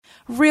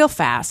Real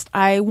fast,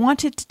 I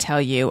wanted to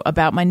tell you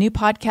about my new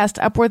podcast,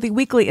 Upworthy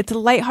Weekly. It's a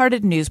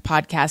lighthearted news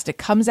podcast. It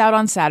comes out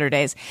on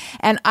Saturdays,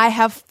 and I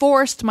have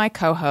forced my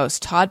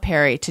co-host, Todd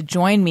Perry, to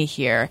join me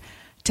here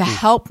to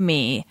help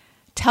me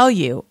tell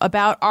you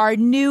about our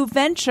new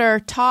venture.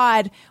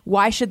 Todd,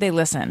 why should they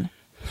listen?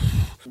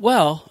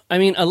 Well, I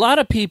mean, a lot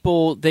of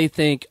people, they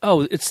think,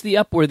 oh, it's the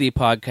Upworthy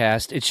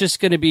podcast. It's just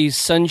going to be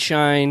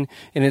sunshine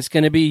and it's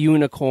going to be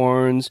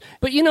unicorns.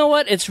 But you know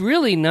what? It's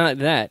really not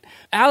that.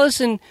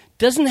 Allison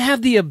doesn't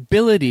have the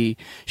ability.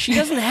 She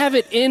doesn't have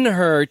it in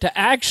her to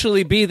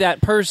actually be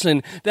that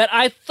person that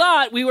I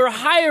thought we were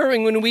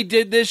hiring when we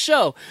did this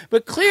show.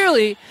 But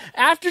clearly,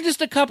 after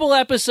just a couple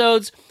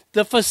episodes,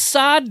 the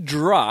facade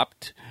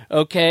dropped.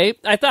 Okay?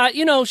 I thought,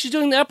 she's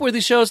doing the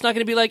Upworthy show. It's not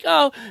going to be like,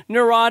 oh,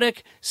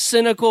 neurotic,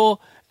 cynical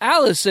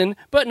Allison,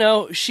 but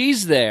no,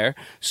 she's there.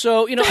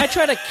 So, I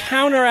try to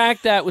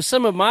counteract that with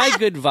some of my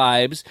good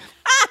vibes.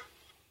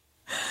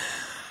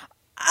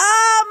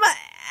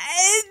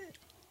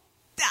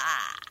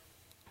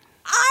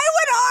 I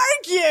would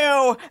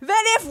argue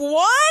that if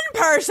one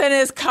person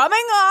is coming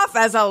off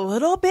as a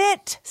little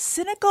bit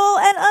cynical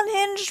and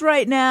unhinged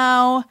right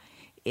now,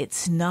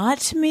 it's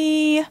not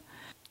me.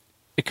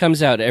 It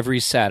comes out every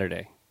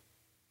Saturday,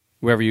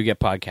 wherever you get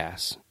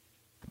podcasts.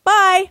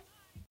 Bye.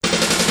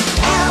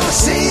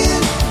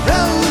 Allison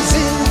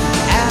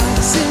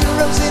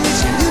Rosen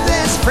is your new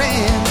best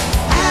friend.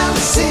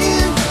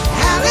 Allison,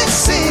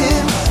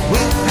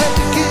 with her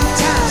good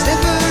times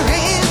never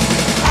end.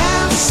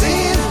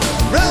 Allison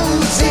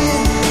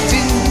Rosen,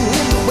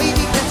 doing the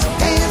wavy pencil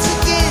dance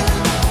again.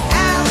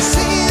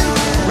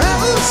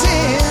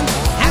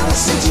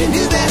 Allison's your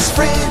new best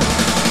friend.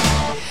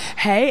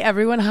 Hey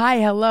everyone, hi,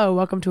 hello.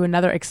 Welcome to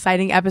another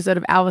exciting episode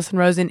of Allison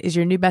Rosen is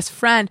your new best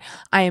friend.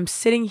 I am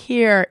sitting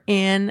here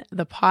in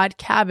the pod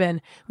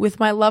cabin with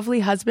my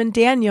lovely husband,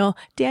 Daniel.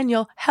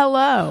 Daniel,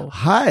 hello.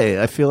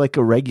 Hi, I feel like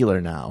a regular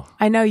now.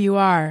 I know you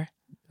are.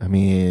 I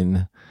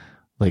mean,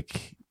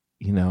 like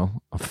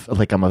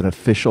I'm an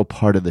official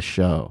part of the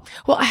show.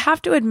 Well, I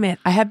have to admit,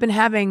 I have been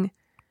having,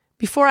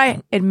 before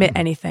I admit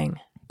anything.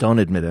 Don't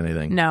admit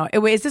anything. No.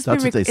 Wait, is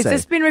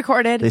this being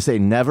recorded? They say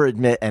never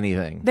admit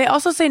anything. They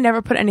also say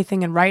never put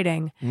anything in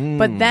writing.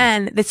 But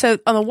then, so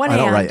on the one hand...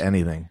 I don't write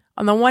anything.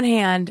 On the one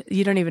hand,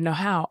 you don't even know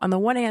how. On the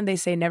one hand, they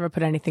say never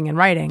put anything in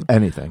writing.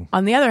 Anything.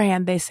 On the other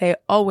hand, they say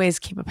always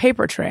keep a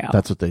paper trail.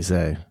 That's what they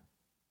say.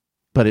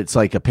 But it's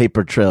like a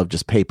paper trail of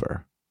just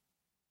paper.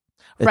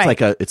 It's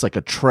right. It's like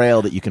a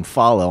trail that you can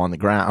follow on the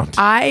ground.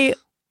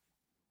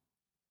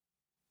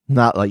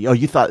 Not like,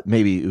 you thought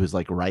maybe it was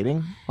like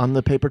writing on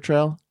the paper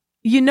trail?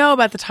 You know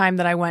about the time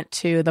that I went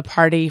to the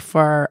party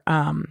for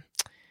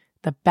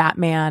the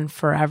Batman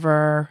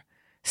Forever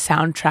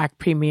soundtrack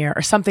premiere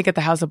or something at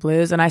the House of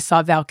Blues, and I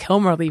saw Val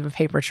Kilmer leave a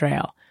paper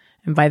trail.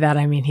 And by that,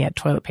 I mean he had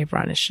toilet paper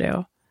on his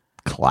shoe.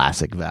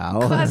 Classic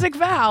Val. Classic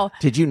Val.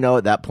 Did you know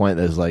at that point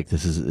that it was like,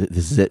 this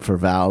is it for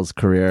Val's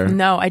career?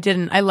 No, I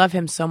didn't. I love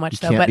him so much, you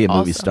can't but be a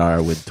movie also,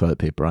 star with toilet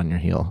paper on your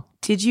heel.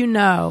 Did you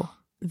know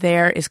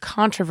there is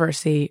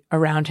controversy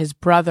around his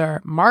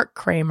brother, Mark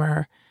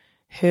Kramer,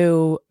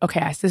 who,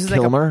 okay, so this is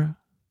Kilmer?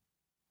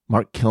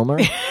 Mark Kilmer?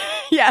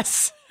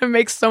 Yes. It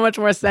makes so much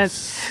more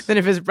sense than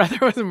if his brother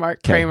was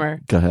Mark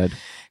Kramer. Go ahead.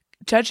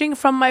 Judging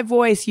from my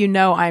voice,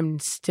 I'm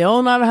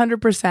still not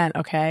 100%,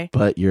 okay?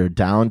 But you're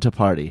down to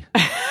party.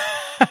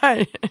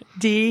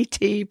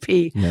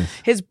 DTP. Yes.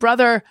 His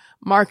brother,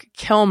 Mark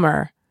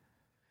Kilmer.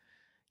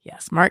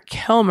 Yes, Mark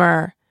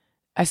Kilmer.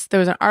 There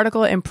was an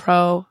article in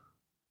ProPublica.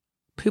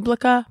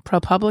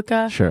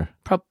 Sure.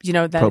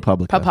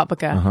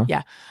 ProPublica. Uh-huh.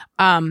 Yeah.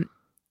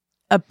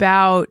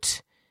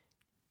 About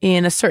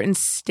in a certain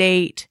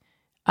state,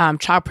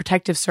 Child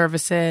Protective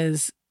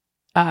Services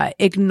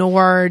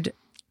ignored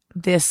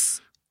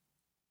this.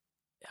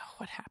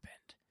 What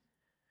happened?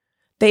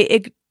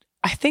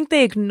 I think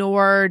they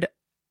ignored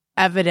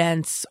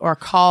evidence or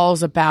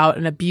calls about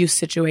an abuse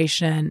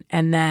situation,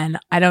 and then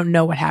I don't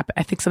know what happened.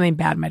 I think something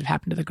bad might have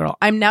happened to the girl.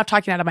 I'm now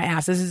talking out of my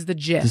ass. This is the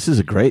gist. This is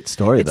a great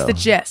story, though. It's the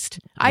gist.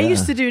 I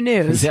used to do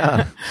news.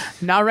 Yeah.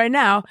 Not right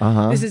now.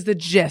 Uh-huh. This is the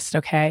gist,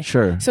 okay?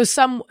 Sure. So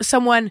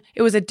someone,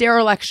 it was a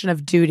dereliction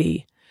of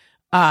duty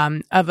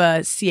of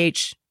a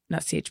CPS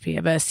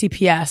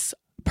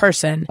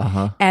person.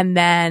 Uh-huh. And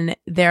then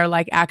they're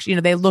like, actually,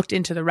 they looked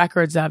into the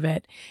records of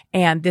it,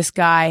 and this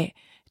guy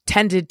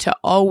tended to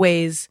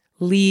always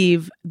allegedly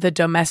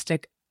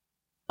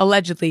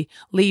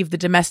leave the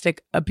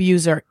domestic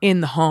abuser in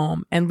the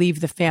home and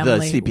leave the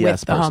family The CPS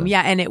with the person. home.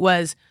 Yeah, and it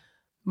was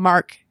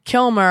Mark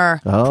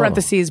Kilmer,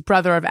 parentheses,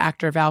 brother of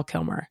actor Val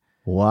Kilmer.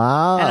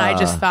 Wow. And I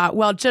just thought,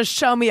 well, just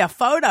show me a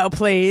photo,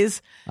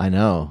 please. I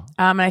know.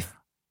 And I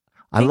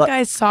think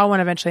I saw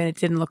one eventually, and it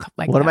didn't look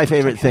like one of my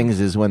favorite like things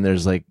is when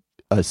there's like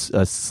a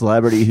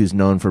celebrity who's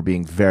known for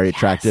being very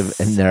attractive,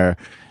 and they're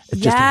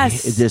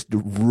just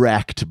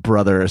wrecked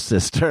brother or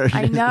sister.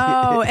 I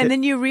know. And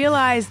then you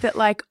realize that,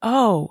 like,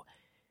 oh,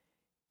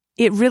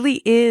 it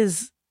really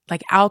is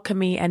like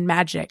alchemy and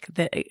magic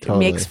that it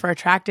Totally. makes for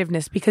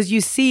attractiveness because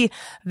you see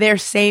their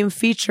same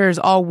features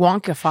all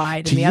wonkified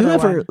in Do the you other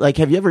ever one. like?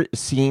 Have you ever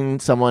seen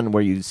someone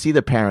where you see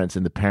their parents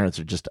and the parents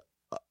are just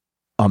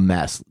a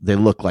mess? They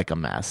look like a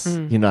mess.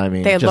 You know what I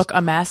mean? They Just- look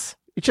a mess.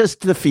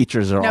 Just the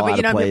features are No, all but out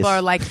you know, of place. people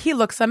are like, he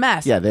looks a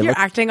mess. Yeah, they You're look-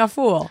 acting a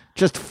fool.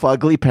 just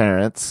fugly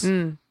parents,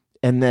 Mm.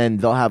 and then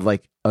they'll have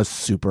like a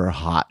super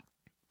hot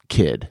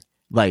kid,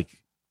 like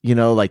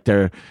like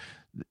they're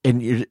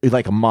and you're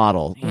like a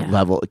model Yeah.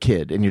 level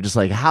kid, and you're just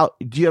like, how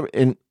do you ever?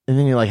 And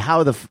then you're like,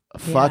 how the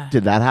fuck Yeah.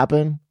 did that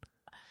happen?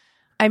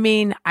 I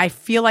mean, I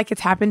feel like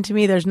it's happened to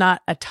me. There's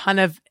not a ton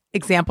of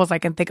examples I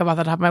can think of off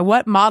the top of my.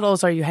 What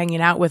models are you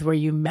hanging out with where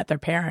you met their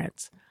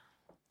parents?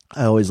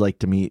 I always like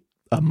to meet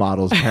a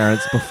model's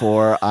parents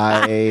before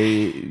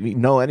I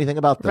know anything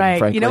about them. Right.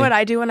 Frankly. You know what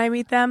I do when I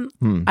meet them?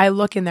 I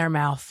look in their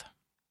mouth.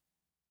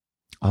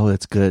 Oh,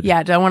 that's good.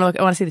 Yeah. I want to look.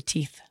 I want to see the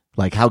teeth.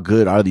 Like, how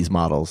good are these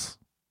models?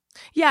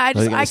 Yeah. Are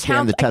they gonna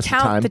stand the test of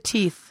time? the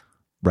teeth.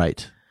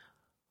 Right.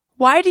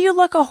 Why do you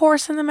look a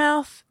horse in the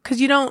mouth?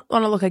 Because you don't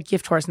want to look a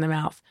gift horse in the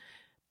mouth,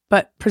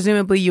 but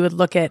presumably you would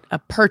look at a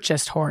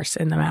purchased horse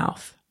in the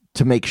mouth.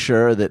 To make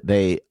sure that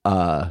they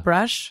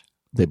Brush.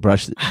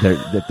 brush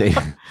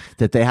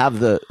that they have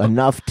the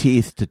enough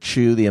teeth to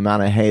chew the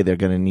amount of hay they're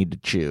going to need to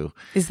chew,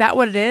 Is that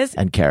what it is?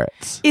 and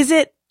carrots.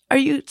 Are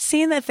you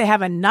seeing that if they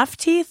have enough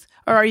teeth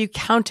or are you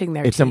counting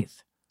their It's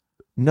teeth?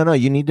 No,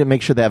 you need to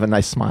make sure they have a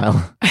nice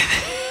smile.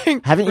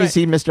 Haven't you Right.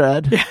 seen Mr.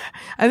 Ed?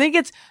 I think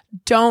it's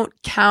don't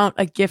count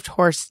a gift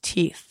horse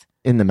teeth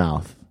In the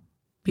mouth.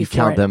 You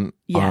before count it- them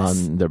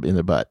yes, in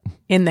their butt.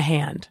 in the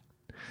hand.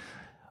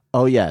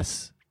 Oh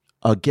yes,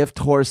 a gift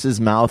horse's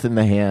mouth in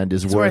the hand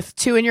is It's worth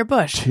 2 in your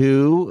bush.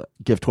 2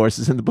 gift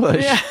horses in the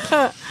bush.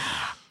 Yeah.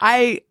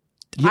 I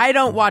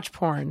don't watch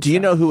porn. Do you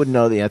so- know who would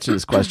know the answer to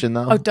this question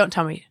though? Oh, don't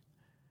tell me.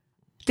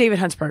 David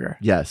Huntsberger.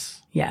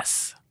 Yes.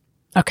 Yes.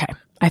 Okay.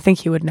 I think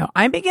he would know.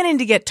 I'm beginning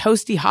to get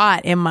toasty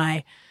hot in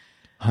my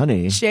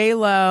Honey.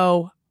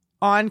 J-Lo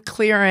on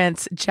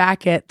clearance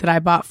jacket that I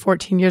bought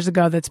 14 years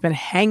ago that's been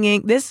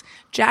hanging. This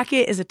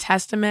jacket is a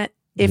testament.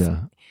 If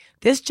Yeah.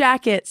 this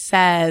jacket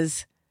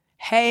says,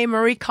 "Hey,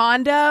 Marie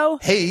Kondo,"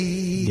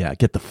 Yeah,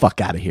 get the fuck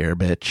out of here,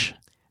 bitch.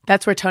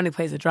 that's where Tony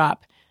plays the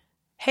drop.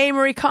 "Hey,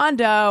 Marie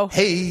Kondo."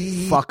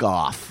 Fuck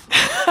off.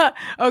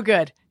 Oh,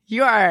 good.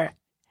 You want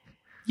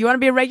to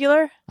be a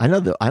regular? I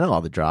know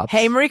all the drops.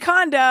 Hey, Marie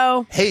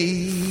Kondo.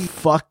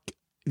 Fuck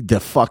the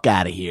fuck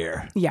out of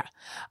here. Yeah.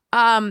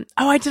 Oh,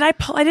 I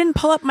didn't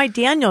pull up my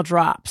Daniel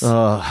drops.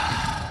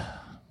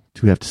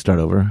 Do we have to start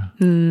over?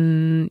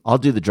 I'll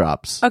do the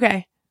drops.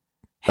 Okay.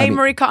 Hey, mean-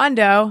 Marie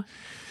Kondo.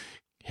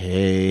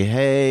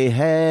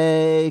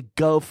 Hey,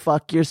 go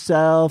fuck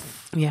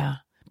yourself. Yeah.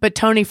 But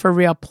Tony, for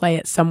real, play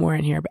it somewhere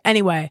in here. But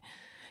anyway,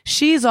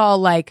 she's all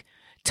like,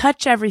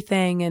 touch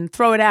everything and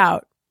throw it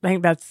out. I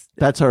think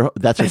That's her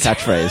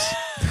catchphrase.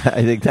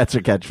 I think that's her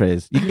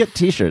catchphrase. You can get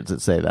t-shirts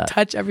that say that.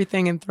 touch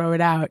everything and throw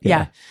it out.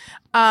 Yeah.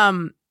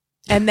 Yeah.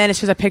 And then it's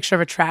just a picture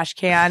of a trash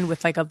can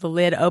with like the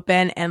lid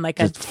open and like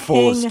Just a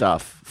full of ting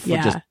stuff.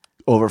 Yeah. Just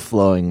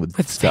overflowing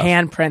with stuff.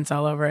 handprints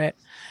all over it.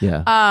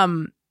 Yeah.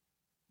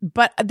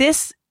 But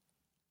this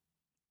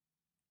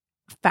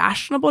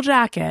fashionable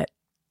jacket,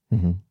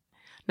 Mhm.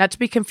 not to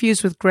be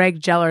confused with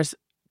Greg Heller's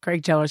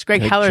Greg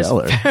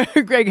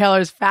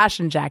Heller's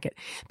fashion jacket.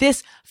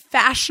 This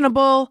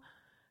fashionable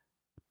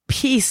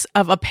piece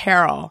of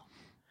apparel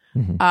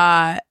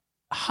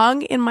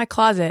hung in my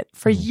closet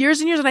for years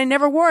and years, and I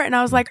never wore it. And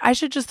I was like, I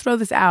should just throw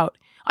this out.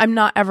 I'm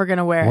not ever going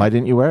to wear Why it.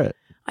 didn't you wear it?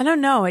 I don't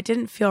know. It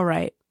didn't feel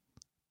right.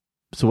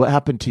 So what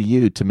happened to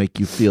you to make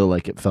you feel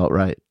like it felt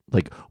right?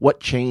 Like what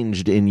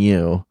changed in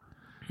you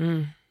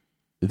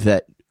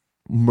that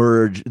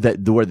merged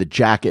that where the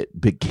jacket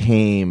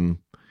became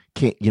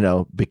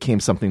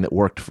something that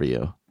worked for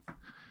you?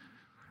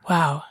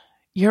 Wow.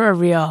 You're a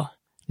real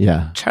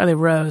Yeah. Charlie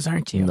Rose,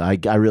 aren't you? I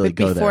really But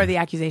go there. before the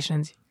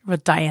accusations,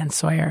 with Diane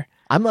Sawyer.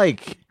 I'm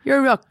like, You're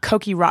a real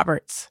Cokie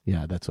Roberts.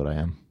 yeah, that's what I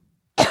am.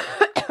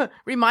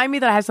 Remind me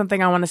that I have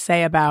something I want to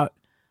say about,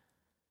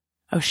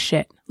 oh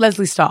shit,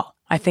 Leslie Stahl,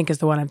 I think is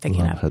the one I'm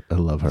thinking of. I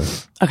love her.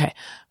 Okay.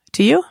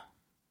 Do you?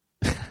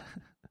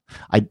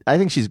 I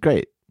think she's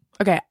great.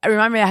 Okay.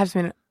 Remind me I have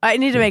something. I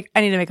need to make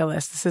a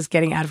list. This is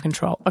getting out of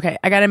control. Okay.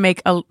 I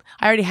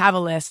already have a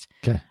list.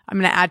 Okay. I'm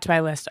going to add to my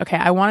list. Okay.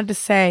 I wanted to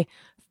say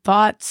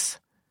thoughts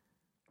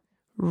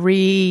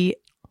DFs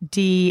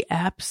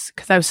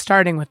because I was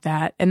starting with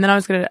that. And then I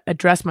was going to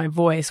address my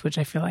voice, which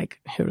I feel like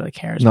who really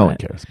cares? No about one it?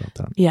 cares about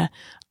that. Yeah.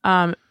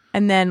 And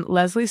then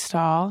Leslie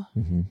Stahl.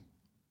 Mm-hmm.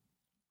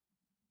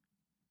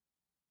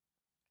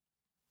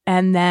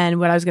 And then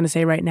what I was going to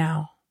say right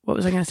now. What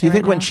was I going to say? Do you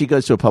think right when now? she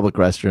goes to a public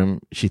restroom,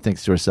 she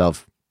thinks to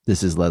herself,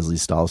 "This is Leslie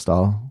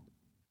Stahl"?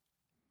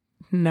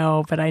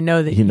 No, but I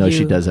know that You know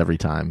she does every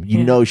time. You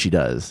Yeah. know she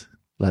does.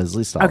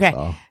 Leslie Stahl.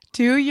 Okay.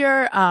 Do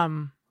your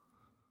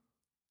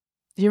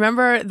do you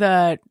remember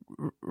the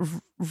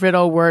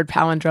riddle word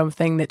palindrome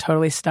thing that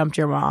totally stumped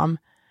your mom?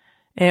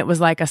 And it was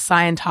like a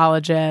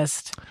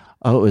Scientologist.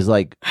 Oh, it was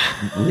like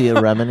Leah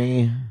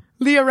Remini.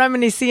 Leah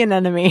Remini, sea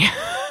anemone.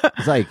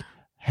 It's like,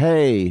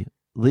 hey,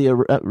 Leah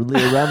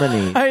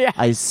Remini, Oh, yeah.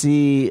 I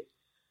see.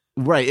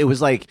 Right. It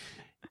was like,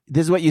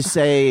 this is what you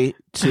say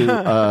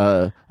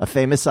to a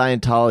famous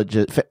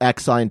Scientologist,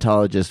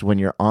 ex-Scientologist, when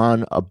you're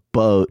on a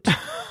boat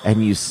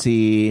and you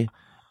see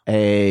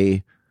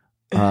a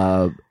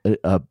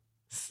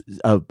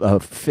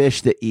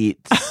fish that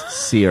eats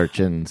sea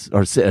urchins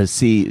or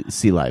sea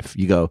life.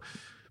 You go,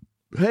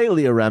 hey,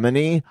 Leah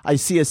Remini, I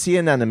see a sea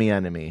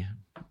anemone.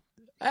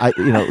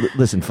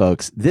 Listen,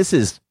 folks, this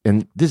is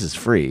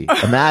free.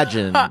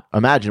 Imagine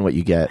what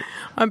you get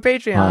On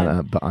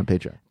Patreon. on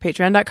Patreon.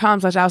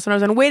 Patreon.com/Allison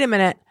Rosen. Wait a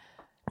minute.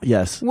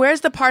 Yes.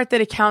 Where's the part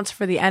that accounts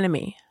for the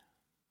enemy?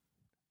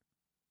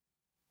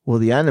 Well,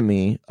 the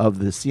enemy of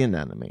the sea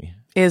anemone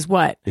Is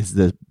what? is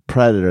the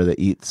predator that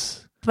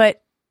eats.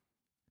 But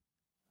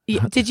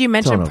did you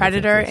mention Don't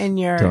predator overthink this. in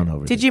your? Don't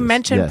overthink Did you this.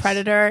 mention Yes.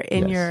 predator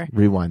in Yes. your?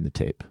 Rewind the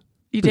tape.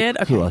 You did.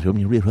 Okay. Well,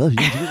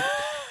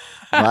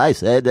 I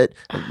said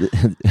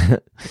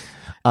that.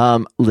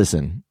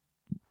 Listen,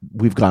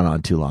 we've gone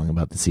on too long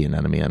about the sea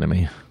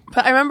anemone.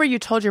 But I remember you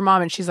told your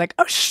mom, and she's like,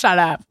 "Oh, shut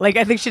up!" Like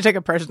I think she took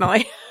it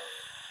personally.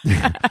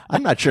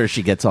 I'm not sure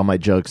she gets all my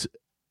jokes.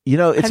 It's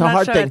I'm a not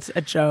hard sure thing. It's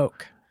a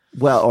joke.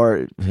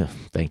 Well,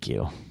 thank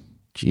you.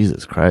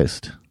 Jesus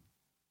Christ.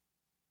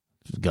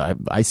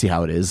 I see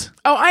how it is.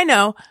 Oh, I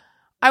know.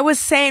 I was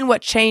saying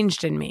what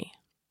changed in me.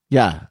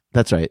 Yeah,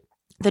 that's right.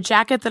 The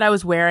jacket that I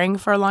was wearing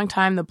for a long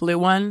time, the blue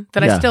one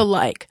that Yeah. I still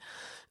like,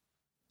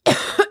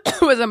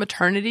 was a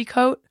maternity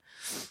coat.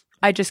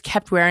 I just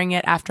kept wearing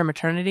it after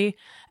maternity.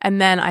 And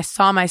then I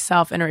saw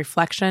myself in a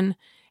reflection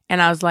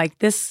and I was like,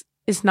 this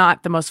is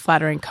not the most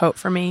flattering coat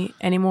for me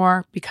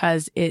anymore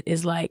because it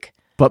is like,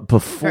 But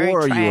before Very you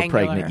were triangular.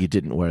 pregnant, you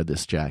didn't wear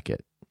this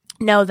jacket.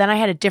 no, then I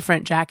had a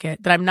different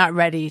jacket that I'm not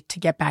ready to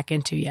get back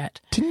into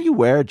yet. Didn't you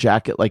wear a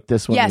jacket like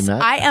this when Yes, we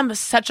met? I am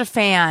such a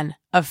fan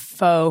of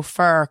faux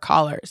fur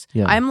collars.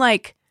 Yeah. I'm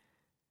like,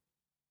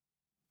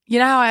 you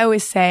know how I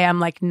always say I'm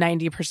like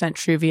 90%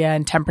 Truvia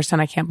and 10%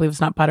 I can't believe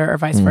it's not butter or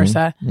vice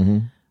versa?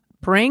 Mhm.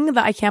 Bring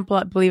the I can't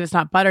believe it's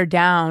not butter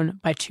down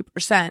by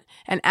 2%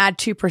 and add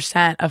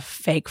 2% of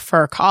fake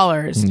fur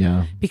collars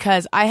Yeah.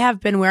 because I have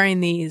been wearing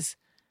these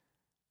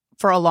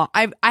for a long.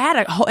 I had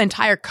a whole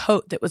entire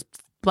coat that was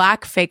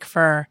black fake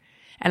fur,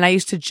 and I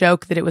used to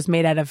joke that it was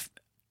made out of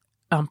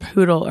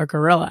poodle or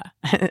gorilla.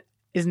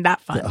 Isn't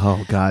that fun?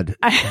 Oh, God.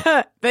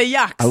 The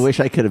yucks. I wish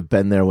I could have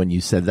been there when you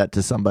said that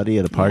to somebody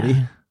at a party.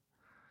 Yeah.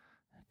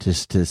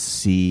 Just to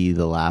see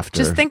the laughter.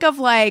 Just think of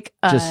like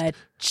a Just-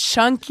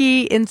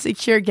 chunky,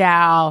 insecure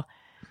gal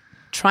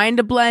trying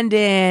to blend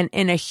in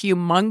a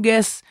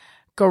humongous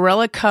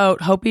gorilla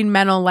coat, hoping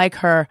men will like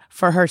her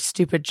for her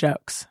stupid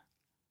jokes.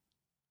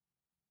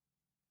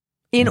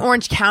 In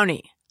Orange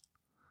County.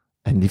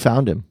 And you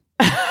found him.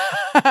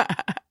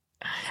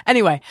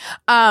 Anyway,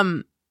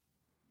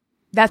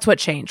 that's what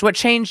changed. What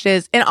changed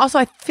is, and also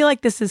I feel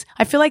like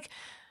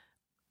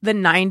the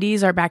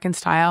 90s are back in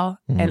style,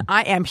 and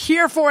I am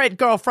here for it,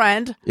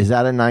 girlfriend. Is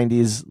that a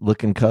 90s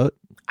looking coat?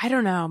 I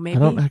don't know, maybe. I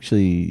don't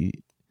actually.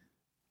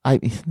 The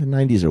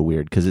 90s are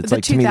weird because it's the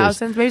like to me.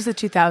 2000s, maybe it's the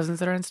 2000s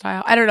that are in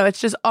style. I don't know. It's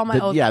just all my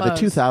old The clothes.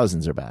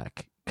 2000s are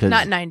back. 'Cause,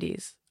 Not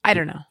 90s. I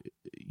don't know.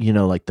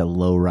 like the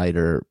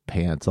lowrider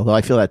pants. Although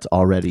I feel that's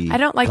already. I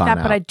don't like gone that,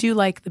 but out. I do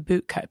like the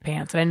boot cut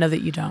pants, and I know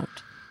that you don't.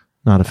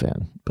 Not a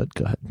fan, but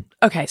go ahead.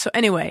 Okay, so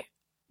anyway,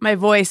 my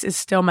voice is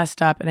still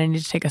messed up, and I need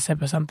to take a sip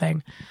of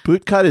something.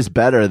 Boot cut is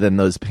better than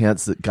those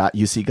pants that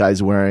you see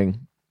guys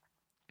wearing,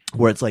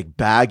 where it's like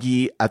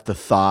baggy at the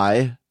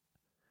thigh,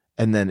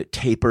 and then it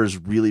tapers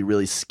really,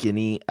 really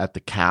skinny at the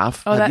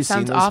calf. Oh, Have that you seen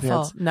sounds those awful.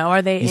 pants? No,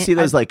 are they? You see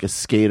those like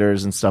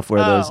skaters and stuff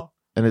wear those, Oh.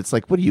 and it's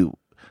like, what are you,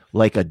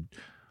 like a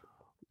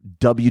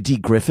W.D.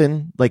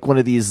 Griffin, like one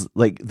of these,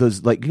 like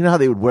those, like how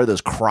they would wear those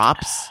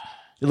crops.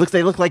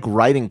 They look like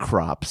riding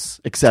crops,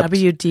 except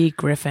W.D.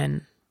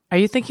 Griffin. Are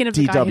you thinking of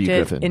the guy who D.W.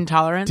 did Griffin.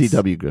 Intolerance?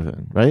 D.W.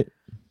 Griffin, right?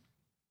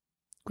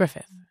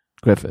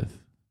 Griffith.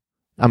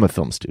 I'm a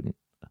film student.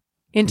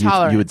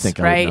 Intolerance. You would think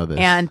I would right? know this.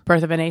 And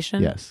Birth of a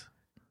Nation. Yes.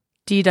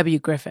 D.W.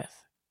 Griffith.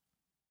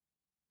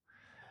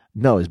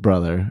 No, his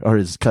brother or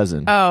his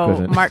cousin. Oh,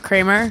 Griffin. Mark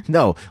Kramer.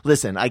 No,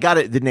 listen, I got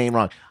the name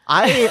wrong.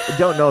 I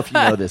don't know if you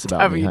know this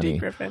about me, W.D. honey.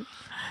 Griffin.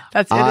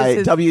 That's it.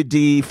 Is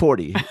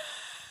WD-40.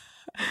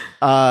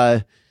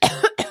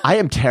 I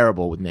am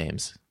terrible with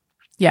names.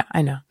 yeah,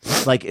 I know.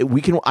 Like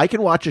I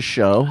can watch a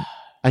show.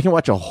 I can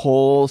watch a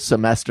whole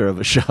semester of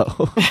a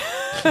show,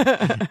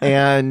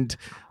 and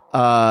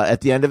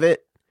at the end of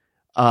it,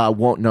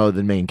 won't know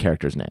the main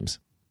characters' names.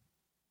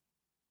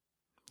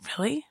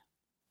 Really?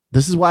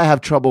 This is why I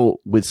have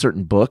trouble with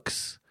certain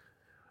books,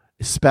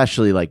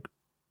 especially like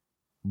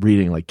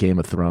reading like Game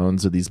of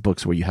Thrones or these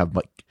books where you have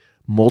like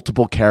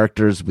multiple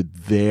characters with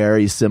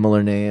very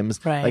similar names.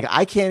 Right. Like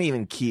I can't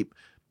even keep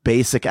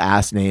basic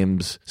ass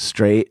names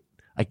straight.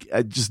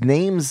 I just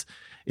names.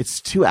 It's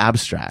too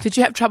abstract. Did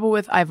you have trouble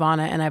with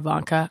Ivana and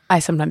Ivanka? I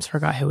sometimes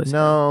forgot who was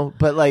No,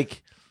 but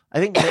like I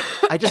think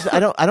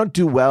I don't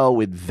do well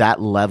with that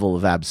level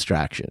of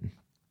abstraction.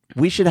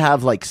 We should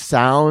have like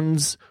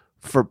sounds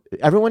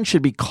everyone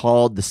should be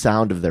called the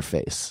sound of their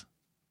face.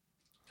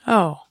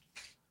 Oh.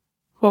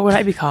 What would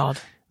I be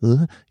called?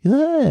 That'd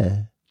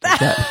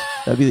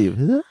be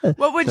the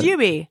What would you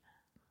be?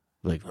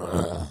 like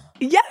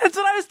Yeah, that's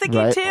what I was thinking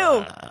right?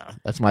 too.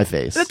 That's my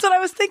face. That's what I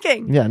was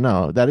thinking. Yeah,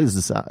 no, that is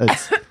the sound.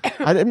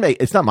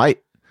 It's not my.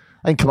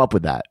 I didn't come up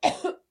with that.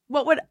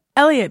 What would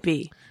Elliot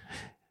be?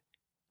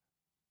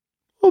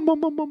 Oh,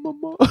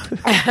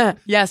 mama.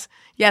 Yes.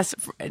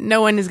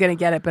 No one is going to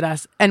get it but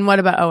us. And what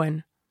about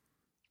Owen?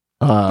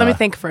 Let me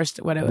think first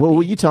what it would Well, be.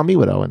 will you tell me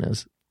what Owen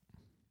is?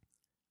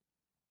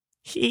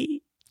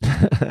 He.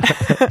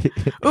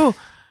 Ooh,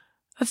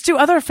 let's do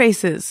other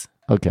faces.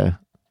 Okay.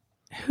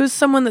 Who's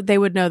someone that they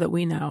would know that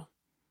we know?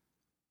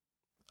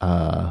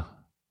 I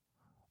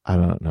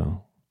don't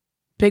know.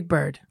 Big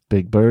Bird.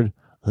 Big Bird.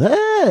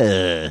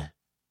 That's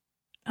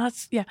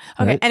yeah.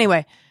 Okay. Right.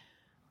 Anyway,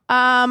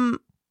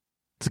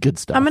 It's good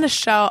stuff. I'm gonna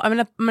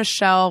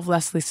shelve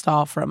Leslie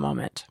Stahl for a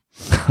moment.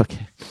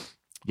 Okay.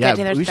 Yeah,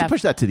 Taylor we should Swift.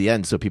 push that to the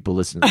end so people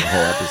listen to the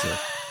whole episode.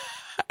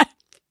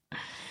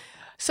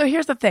 So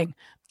here's the thing.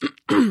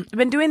 I've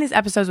been doing these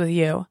episodes with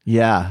you,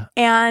 Yeah.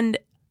 and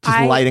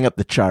Just lighting up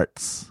the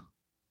charts.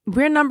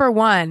 we're number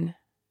one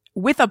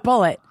with a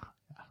bullet.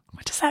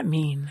 What does that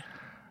mean?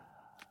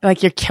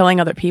 Like you're killing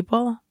other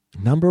people?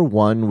 Number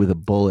one with a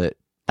bullet.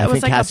 I It was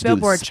think like a has to do with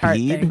Billboard chart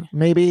speed, thing.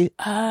 maybe.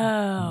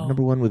 Oh.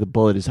 Number one with a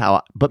bullet is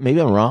how, but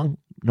maybe I'm wrong.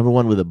 Number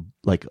one with a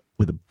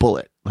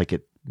bullet, like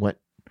it went.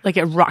 Like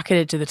it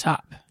rocketed to the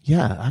top.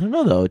 Yeah, I don't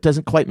know though. It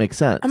doesn't quite make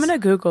sense. I'm going to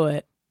Google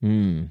it.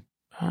 Hmm.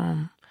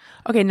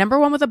 Okay, number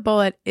one with a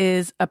bullet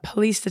is a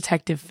police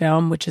detective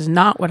film, which is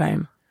not what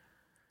I'm.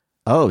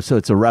 Oh, so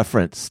it's a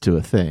reference to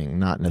a thing,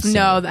 not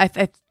necessarily. No, I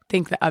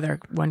think the other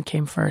one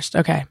came first.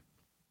 Okay.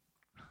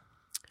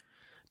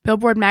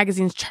 Billboard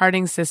magazine's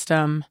charting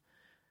system.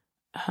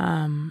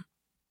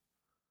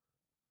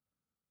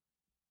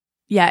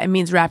 Yeah, it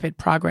means rapid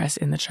progress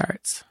in the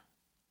charts.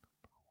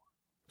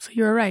 So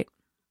you were right.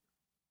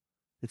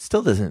 It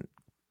still doesn't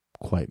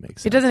quite make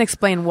sense. It doesn't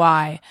explain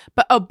why,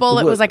 but a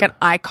bullet was like an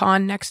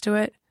icon next to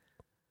it.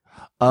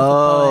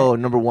 Oh,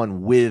 number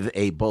one with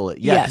a bullet.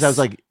 Yeah, because Yes. I was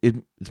like,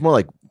 it's more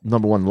like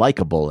number one like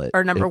a bullet.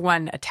 Or number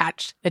one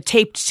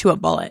taped to a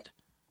bullet.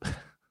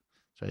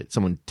 Right?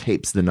 Someone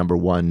tapes the number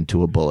one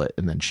to a bullet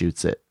and then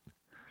shoots it.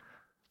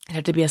 It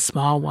had to be a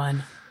small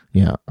one.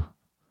 Yeah,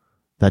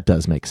 that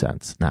does make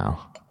sense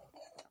now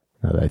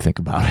that I think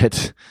about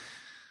it.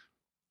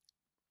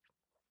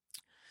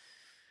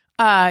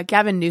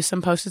 Gavin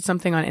Newsom posted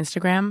something on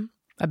Instagram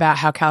about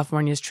how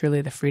California is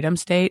truly the freedom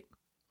state.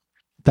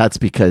 That's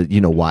because,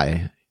 you know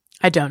why?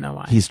 I don't know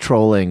why. He's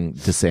trolling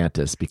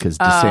DeSantis because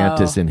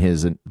DeSantis in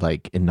his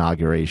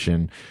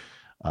inauguration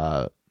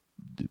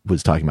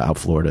was talking about how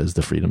Florida is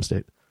the freedom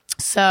state.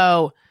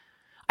 So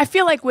I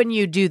feel like when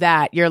you do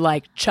that, you're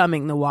like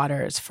chumming the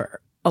waters for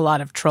a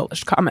lot of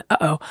trollish comment.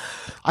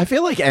 I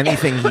feel like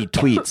anything he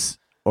tweets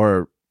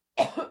or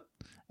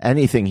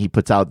anything he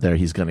puts out there,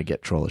 he's going to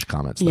get trollish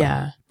comments.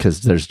 Yeah.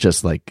 Because there's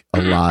just like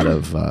a lot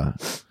of, the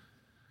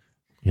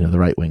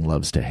right wing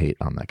loves to hate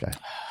on that guy.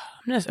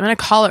 I'm gonna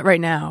call it right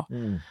now.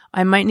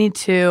 I might need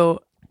to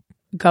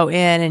go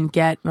in and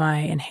get my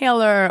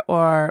inhaler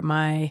or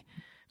my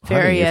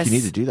various. Honey, if you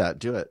need to do that,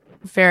 do it.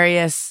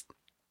 Various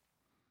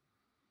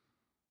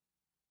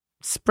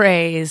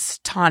sprays,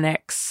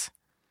 tonics,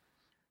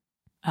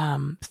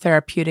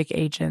 therapeutic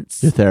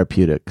agents. Your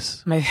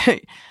therapeutics. I feel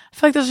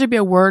like there should be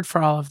a word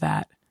for all of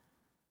that.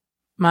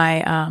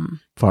 My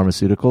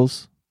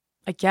Pharmaceuticals.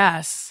 I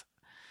guess.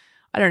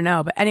 I don't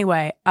know. But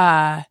anyway,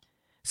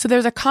 so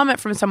there's a comment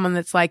from someone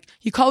that's like,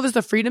 you call this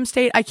the freedom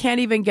state? I can't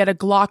even get a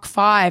Glock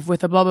 5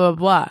 with a blah, blah, blah,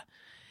 blah.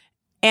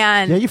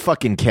 And Yeah, you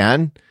fucking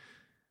can.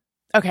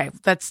 okay,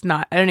 that's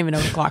not, I don't even know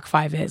what Glock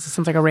 5 is. It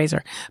sounds like a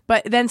razor.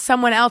 But then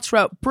someone else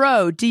wrote,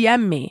 bro,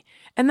 DM me.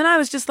 And then I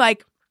was just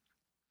like,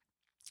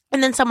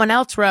 and then someone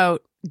else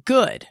wrote,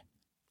 good,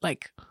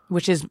 like,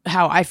 which is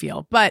how I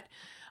feel. But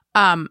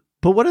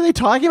what are they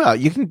talking about?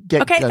 You can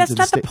get okay, guns that's in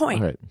not the state- point.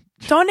 All right.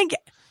 Don't,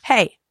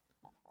 hey,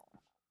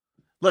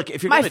 Look,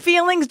 if you're my gonna,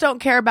 feelings don't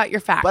care about your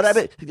facts. but I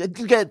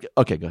bet.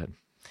 Okay, go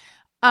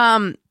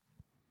ahead.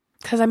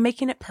 Because I'm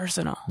making it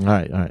personal. All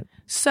right.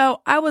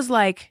 So I was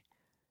like,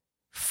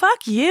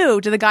 fuck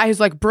you to the guy who's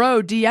like,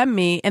 bro, DM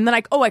me. And then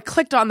I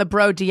clicked on the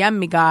bro, DM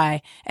me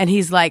guy. And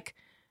he's like,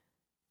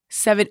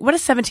 what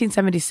does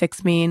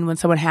 1776 mean when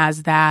someone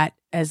has that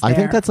as I their...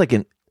 think that's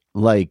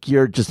like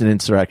you're just an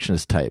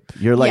insurrectionist type.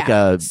 You're like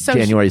Yeah. a So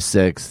January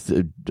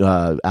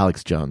 6th,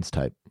 Alex Jones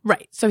type.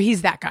 Right. So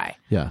he's that guy.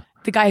 Yeah.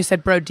 The guy who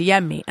said, bro,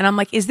 DM me. And I'm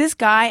like, is this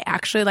guy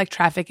actually like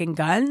trafficking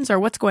guns or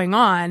what's going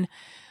on?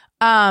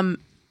 And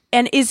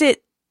is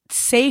it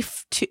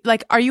safe to,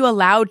 like, are you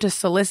allowed to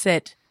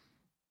solicit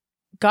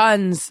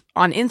guns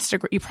on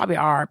Instagram? You probably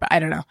are, but I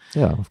don't know.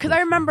 Yeah. Because I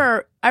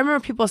remember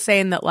people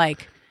saying that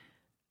like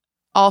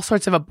all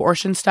sorts of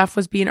abortion stuff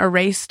was being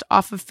erased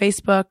off of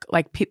Facebook.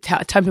 Like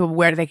telling people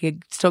where they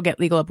could still get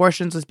legal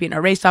abortions was being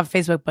erased off of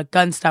Facebook, but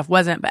gun stuff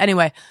wasn't. But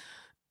anyway,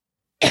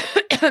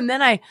 And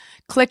then I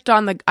clicked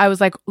on I was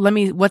like,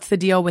 what's the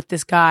deal with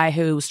this guy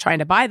who's trying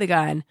to buy the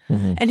gun?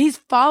 And he's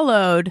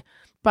followed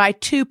by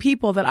 2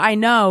 people that I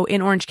know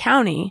in Orange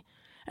County.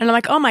 And I'm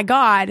like, oh my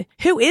God,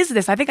 who is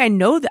this? I think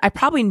I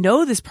probably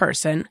know this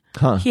person.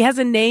 Huh. He has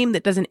a name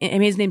that doesn't, I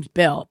mean, his name's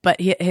Bill,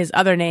 but his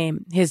other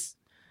name, his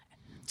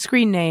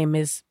screen name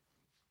is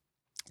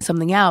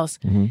something else.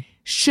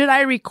 Should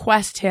I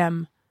request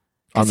him?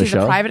 On the he's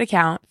show? a private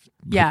account.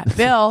 Yeah.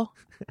 Bill,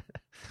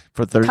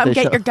 For Thursday come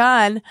get show? your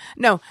gun.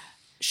 No.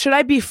 Should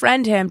I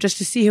befriend him just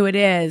to see who it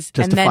is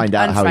Just and to then find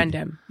out how unfriend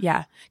him?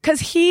 Yeah.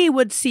 Because he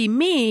would see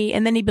me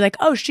and then he'd be like,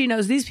 oh, she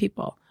knows these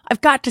people.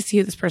 I've got to see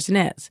who this person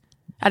is.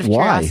 Out of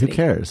Why? curiosity. Who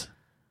cares?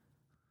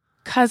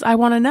 Because I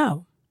want to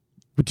know.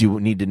 But do you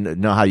need to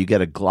know how you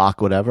get a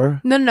Glock,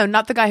 whatever? No,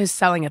 not the guy who's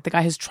selling it. The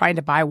guy who's trying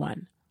to buy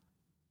one.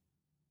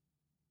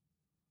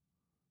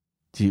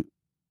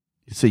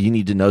 So you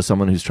need to know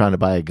someone who's trying to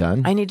buy a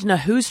gun? I need to know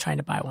who's trying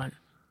to buy one.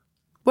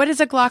 What is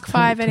a Glock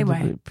 5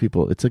 anyway?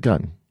 People, it's a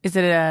gun. Is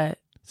it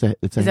It's a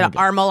is it an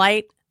handgun.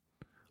 Armalite?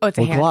 Oh, it's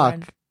a Well, Glock.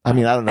 handgun. I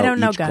mean, I don't know. I don't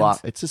know each guns.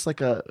 Glock. It's just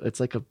like a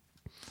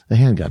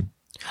handgun.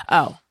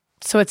 Oh,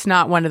 so it's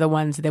not one of the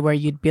ones where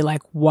you'd be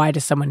like, why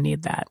does someone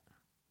need that?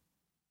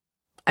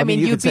 I mean,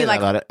 you you'd could say be that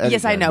about like, any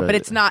yes, I gun, know, but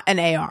it's not an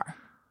AR.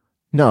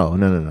 No.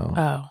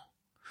 Oh.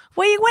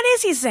 Wait, what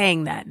is he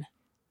saying then?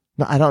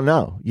 No, I don't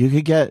know. You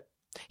could get.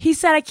 He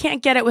said I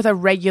can't get it with a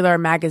regular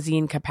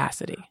magazine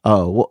capacity.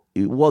 Oh,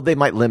 well, they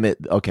might limit.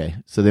 Okay,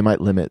 so they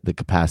might limit the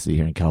capacity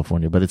here in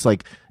California, but it's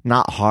like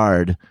not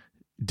hard,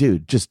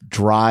 dude. Just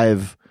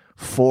drive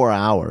 4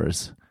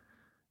 hours.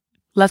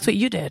 That's what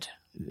you did.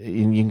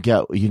 And you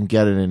can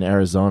get it in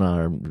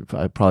Arizona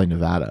or probably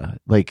Nevada.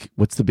 Like,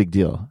 what's the big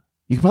deal?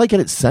 You can probably get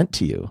it sent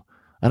to you.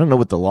 I don't know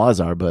what the laws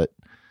are, but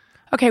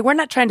Okay, we're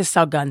not trying to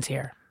sell guns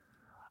here.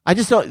 I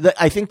just don't.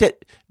 I think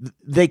that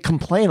they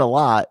complain a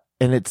lot,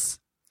 and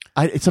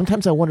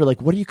sometimes I wonder,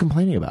 like, what are you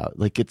complaining about?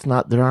 Like, it's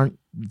not. There aren't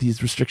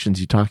these restrictions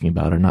you're talking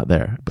about are not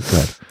there. But go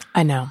ahead.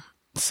 I know.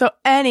 So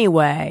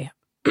anyway,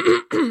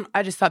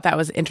 I just thought that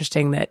was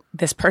interesting that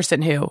this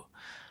person who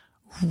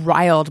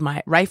rifled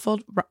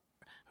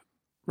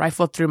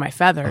through my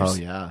feathers. Oh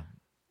yeah.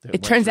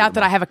 It turns out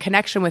that I have a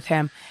connection with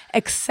him,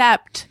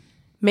 except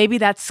maybe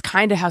that's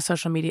kind of how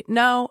social media.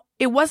 No,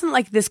 it wasn't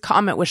like this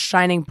comment was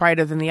shining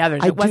brighter than the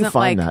others. I It wasn't do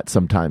find like that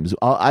sometimes.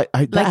 That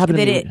like happened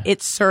that to me.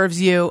 it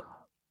serves you.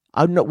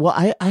 Well,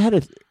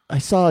 I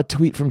saw a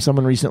tweet from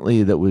someone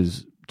recently that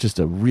was just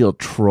a real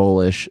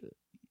trollish,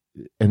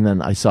 and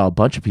then I saw a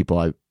bunch of people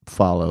I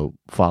follow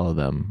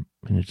them,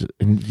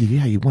 and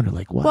you wonder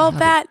like what. Well,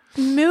 happened? that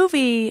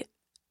movie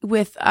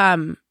with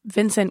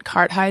Vincent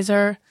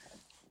Kartheiser,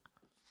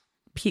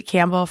 Pete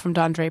Campbell from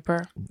Don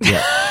Draper.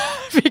 Yeah.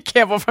 Pete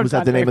Campbell from Was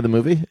that the name of the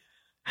movie?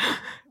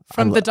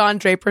 from the Don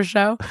Draper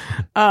show.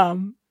 Not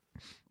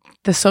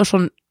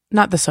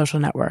the Social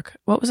Network.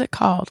 What was it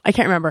called? I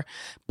can't remember.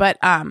 But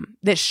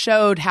that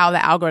showed how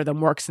the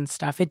algorithm works and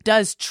stuff. It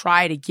does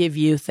try to give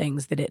you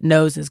things that it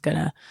knows is going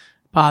to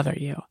bother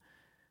you.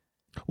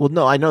 Well,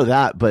 no, I know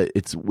that, but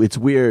it's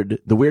weird.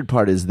 The weird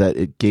part is that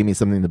it gave me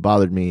something that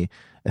bothered me,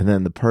 and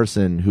then the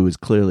person who was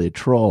clearly a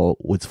troll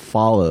was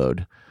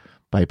followed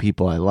by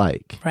people I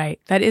like.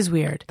 Right. That is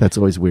weird. That's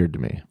always weird to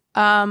me.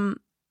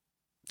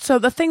 So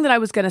the thing that I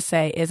was going to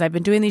say is I've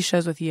been doing these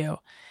shows with you,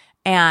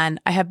 and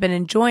I have been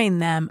enjoying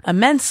them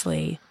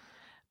immensely.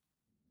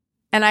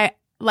 And I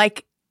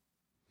like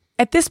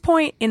at this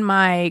point in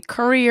my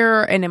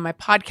career and in my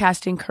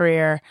podcasting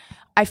career,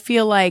 I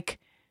feel like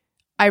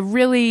I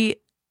really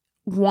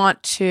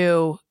want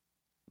to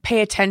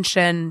pay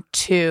attention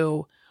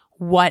to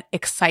what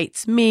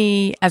excites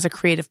me as a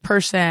creative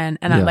person,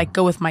 and I Yeah. like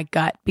go with my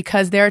gut,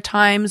 because there are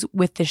times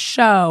with this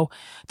show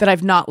that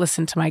I've not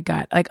listened to my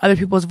gut. Like other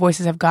people's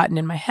voices have gotten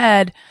in my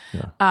head.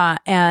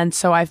 And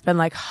so I've been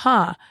like,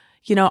 I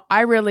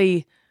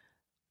really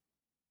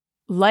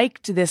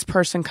liked this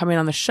person coming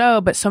on the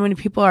show, but so many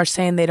people are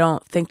saying they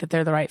don't think that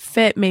they're the right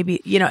fit.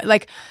 Maybe,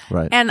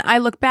 Right. and I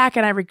look back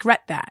and I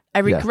regret that. I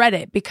regret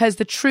it, because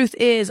the truth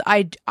is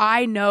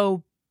I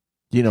know,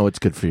 You know what's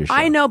good for your show.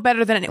 I know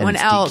better than anyone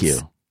it's else.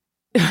 DQ.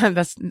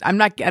 I'm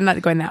not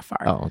going that far.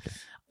 Oh, okay.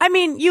 I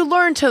mean, you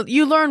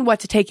learn what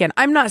to take in.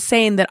 I'm not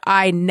saying that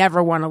I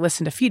never want to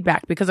listen to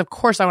feedback, because of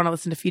course I want to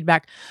listen to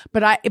feedback,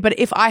 but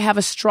if I have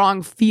a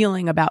strong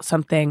feeling about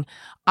something,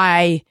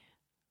 I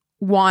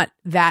want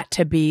that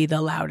to be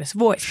the loudest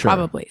voice, Sure.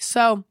 probably.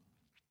 So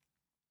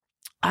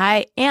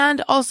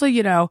and also,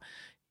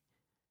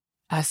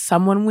 as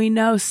someone we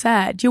know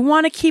said, you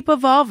want to keep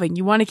evolving,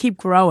 you want to keep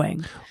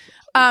growing.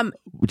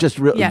 Just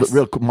real, Yes.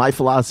 real. My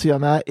philosophy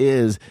on that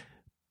is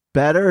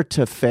better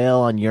to fail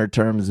on your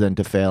terms than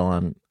to fail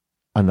on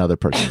another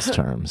person's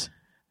terms.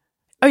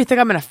 Oh, you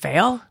think I'm going to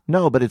fail?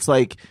 No, but it's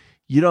like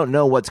you don't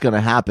know what's going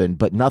to happen,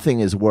 but nothing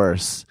is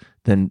worse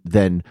than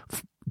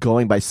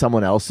going by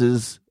someone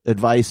else's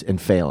advice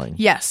and failing.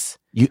 Yes.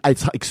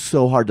 It's like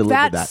so hard to live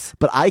with That's- that.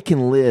 But I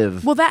can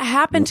live. Well, that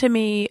happened to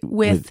me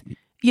with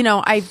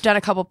I've done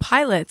a couple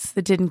pilots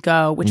that didn't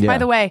go, which by Yeah.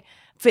 the way,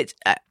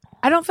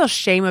 I don't feel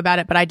shame about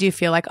it, but I do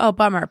feel like, oh,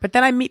 bummer. But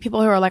then I meet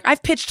people who are like,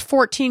 I've pitched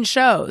 14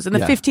 shows and the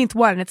 15th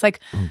one. And it's like,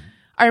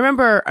 I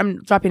remember,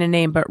 I'm dropping a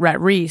name, but Rhett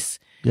Reese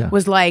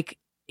was like,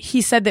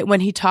 he said that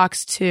when he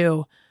talks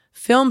to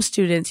film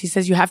students, he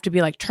says, you have to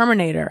be like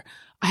Terminator.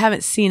 I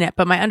haven't seen it,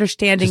 but my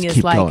understanding Just is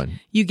keep like going.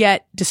 you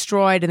get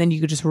destroyed and then you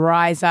could just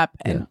rise up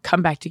and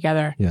come back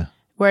together. Yeah.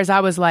 Whereas I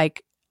was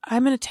like,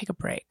 I'm going to take a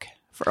break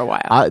for a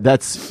while.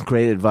 That's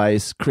great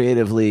advice.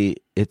 Creatively,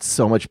 it's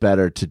so much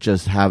better to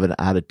just have an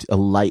attitude,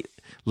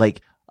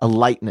 a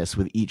lightness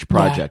with each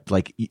project.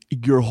 Like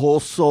your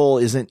whole soul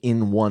isn't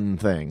in one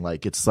thing.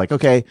 Like it's like,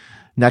 okay,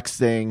 next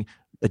thing,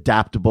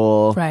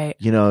 adaptable. Right.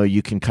 You know,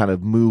 you can kind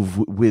of move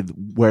with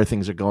where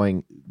things are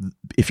going.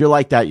 If you're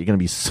like that, you're going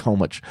to be so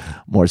much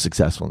more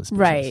successful in this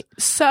business. Right.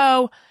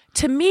 So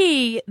to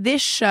me,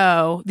 these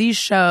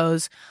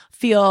shows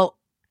feel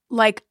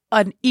like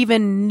an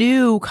even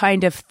new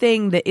kind of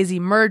thing that is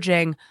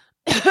emerging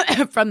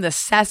from the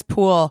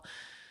cesspool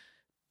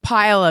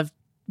pile of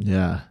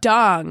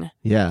dung.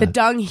 Yeah. The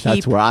dung heap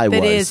That's where I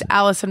that was. is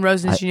Allison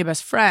Rosen's Your New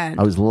Best Friend.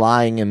 I was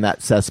lying in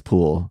that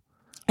cesspool.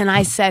 And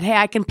I said, hey,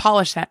 I can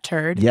polish that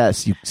turd.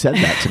 Yes, you said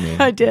that to me.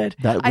 I did.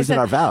 That was in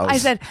our vows. I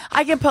said,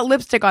 I can put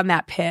lipstick on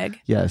that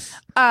pig. Yes.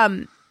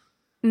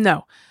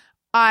 No.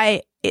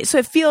 So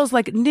it feels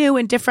like new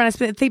and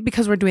different. I think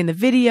because we're doing the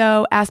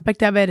video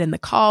aspect of it and the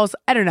calls.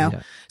 I don't know.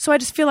 Yeah. So I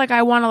just feel like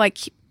I want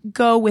to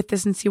go with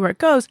this and see where it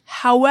goes.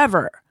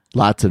 However,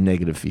 Lots of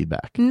negative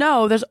feedback.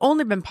 no, there's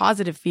only been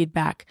positive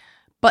feedback,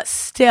 but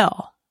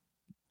still.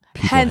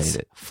 People hate it.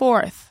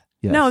 Henceforth.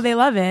 Yes. No, they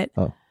love it.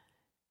 Oh.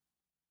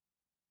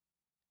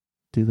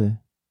 Do they?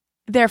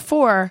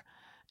 Therefore,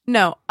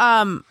 no,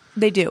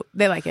 they do.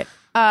 They like it.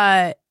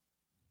 But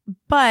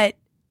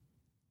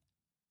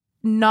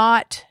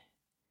not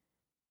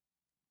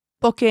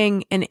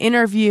booking an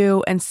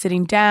interview and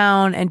sitting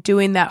down and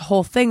doing that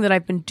whole thing that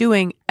I've been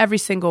doing every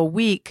single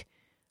week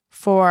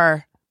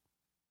for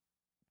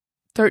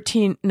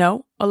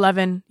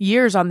 11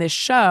 years on this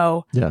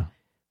show. Yeah.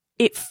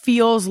 It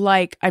feels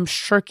like I'm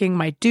shirking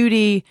my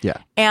duty. Yeah.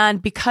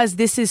 And because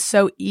this is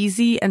so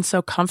easy and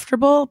so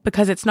comfortable,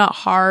 because it's not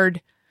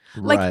hard.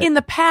 Like Right. in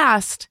the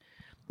past,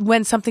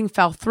 when something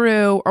fell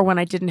through or when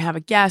I didn't have a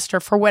guest or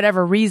for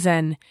whatever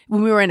reason,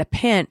 when we were in a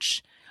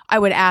pinch, I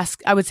would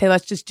say,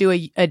 let's just do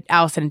a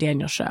Allison and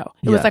Daniel show.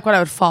 It was Yeah. like what I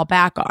would fall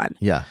back on.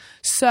 Yeah.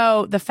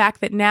 So the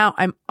fact that now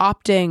I'm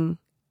opting,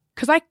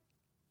 because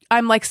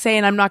I'm like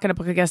saying I'm not going to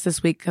book a guest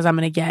this week because I'm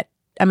going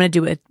to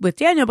do it with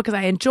Daniel because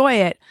I enjoy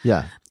it.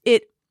 Yeah.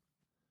 It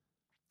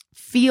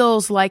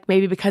feels like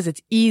maybe because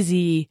it's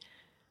easy,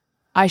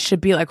 I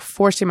should be like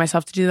forcing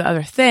myself to do the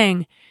other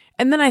thing.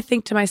 And then I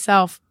think to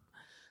myself,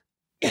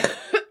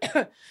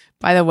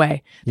 by the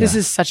way, this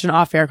is such an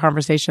off-air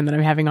conversation that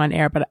I'm having on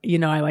air, but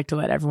I like to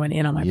let everyone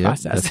in on my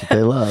process. That's what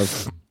they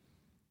love.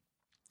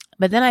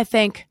 But then I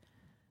think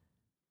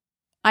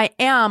I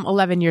am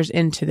 11 years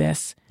into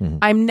this. Mhm.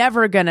 I'm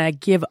never going to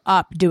give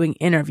up doing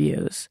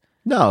interviews.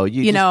 No,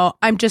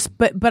 I'm just,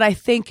 but I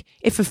think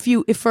if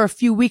for a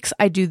few weeks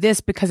I do this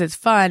because it's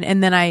fun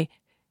and then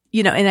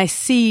and I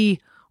see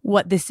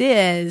what this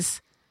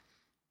is,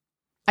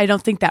 I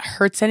don't think that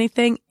hurts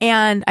anything.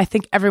 And I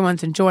think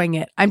everyone's enjoying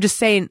it. I'm just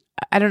saying,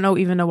 I don't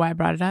even know why I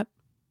brought it up.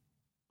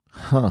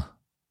 Huh.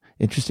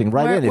 Interesting.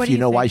 Write in What if do you you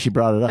know why think? she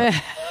brought it up.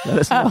 Let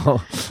us know.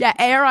 Yeah.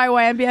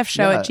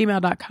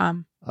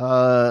 ARIYNBFshow@gmail.com.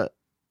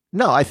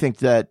 No, I think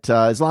that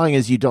as long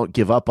as you don't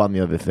give up on the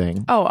other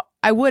thing. Oh,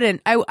 I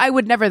wouldn't. I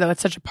would never though.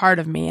 It's such a part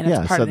of me and it's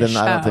part so of the then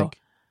show.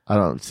 I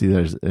don't see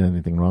there's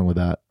anything wrong with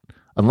that.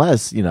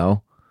 Unless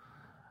I'm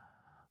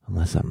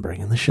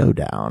bringing the show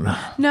down.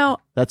 No.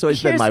 That's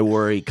always been my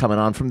worry coming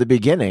on from the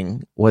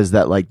beginning, was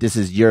that like, this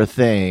is your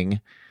thing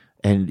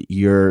and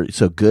you're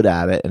so good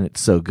at it and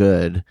it's so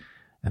good.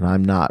 And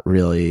I'm not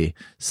really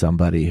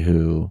somebody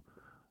who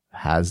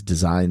has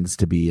designs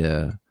to be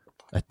a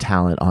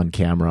talent on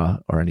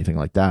camera or anything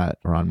like that,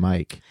 or on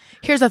mic.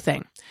 Here's the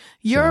thing.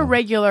 You're a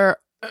regular,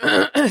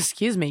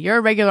 excuse me, you're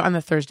a regular on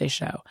the Thursday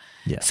show.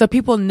 Yeah. So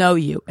people know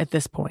you at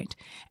this point.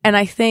 And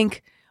I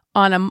think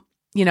on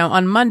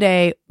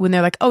Monday when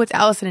they're like, oh, it's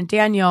Allison and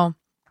Daniel,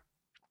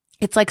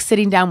 it's like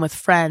sitting down with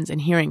friends and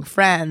hearing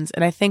friends.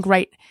 And I think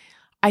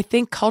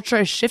culture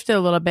has shifted a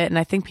little bit, and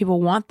I think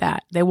people want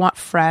that. They want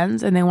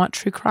friends and they want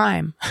true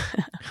crime.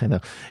 I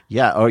know.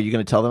 Yeah. Or are you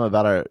going to tell them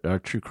about our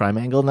true crime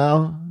angle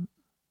now?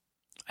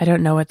 I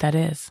don't know what that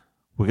is.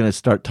 We're going to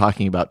start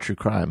talking about true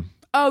crime.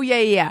 Oh,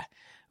 yeah.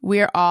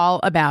 We're all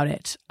about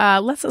it.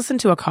 Let's listen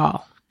to a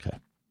call. Okay.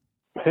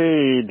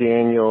 Hey,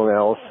 Daniel and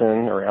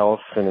Allison, or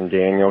Allison and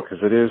Daniel, because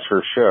it is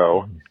her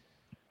show.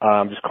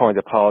 I'm just calling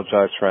to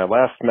apologize for my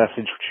last message,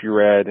 which you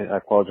read. I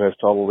apologize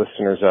to all the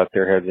listeners out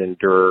there who had to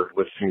endure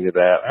listening to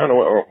that. I don't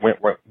know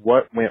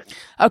what went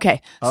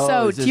Okay. Oh,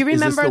 so do you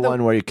remember is this the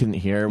one where you couldn't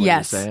hear what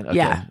Yes, you're saying? Okay.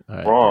 yeah. All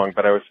right. wrong,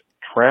 but I was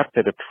trapped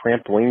at a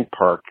trampoline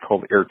park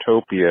called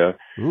Airtopia,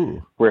 Ooh.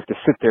 where I have to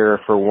sit there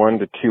for 1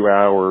 to 2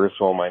 hours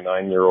while my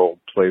 9-year-old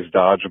plays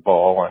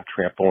dodgeball on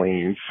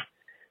trampolines,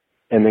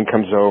 and then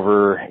comes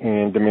over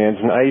and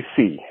demands an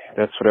icy.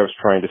 That's what I was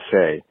trying to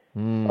say.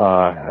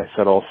 I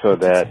said also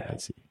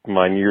that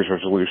my New Year's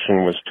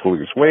resolution was to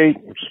lose weight,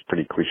 which is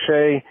pretty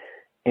cliche,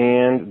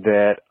 and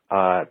that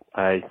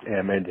I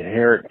am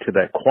adherent to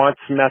that Quantz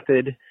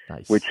method,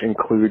 Nice. which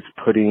includes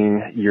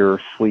putting your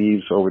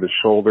sleeves over the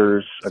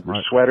shoulders of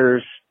your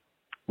sweaters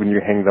when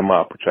you hang them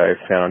up, which I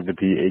have found to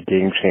be a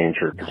game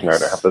changer because now I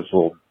don't have those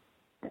little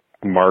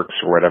marks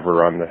or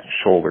whatever on the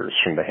shoulders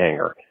from the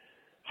hanger.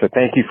 So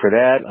thank you for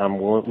that.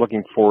 I'm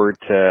looking forward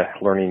to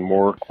learning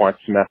more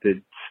Quantz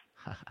methods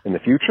in the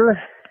future.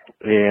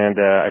 And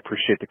I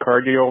appreciate the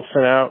card you all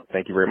sent out.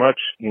 Thank you very much.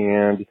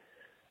 And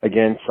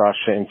again,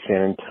 Sasha in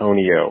San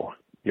Antonio.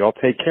 Y'all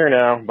take care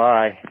now.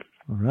 Bye.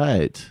 All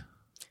right.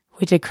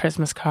 We did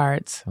Christmas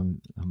cards.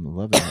 I'm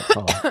loving that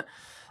call.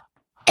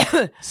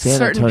 San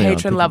Certain Antonio,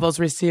 patron levels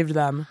received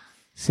them.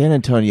 San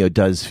Antonio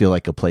does feel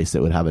like a place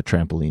that would have a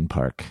trampoline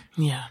park.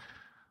 Yeah.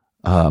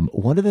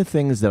 One of the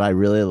things that I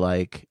really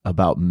like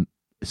about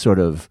sort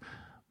of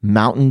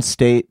mountain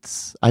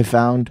states I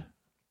found,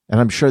 and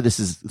I'm sure this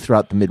is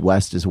throughout the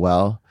Midwest as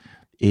well,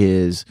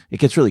 is it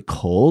gets really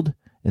cold.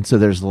 And so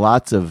there's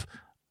lots of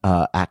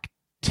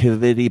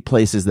activity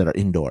places that are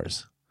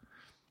indoors.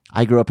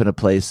 I grew up in a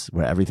place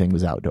where everything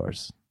was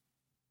outdoors.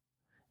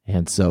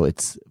 And so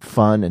it's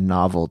fun and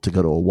novel to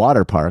go to a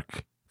water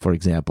park, for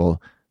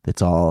example,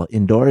 that's all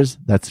indoors.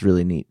 That's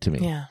really neat to me.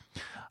 Yeah.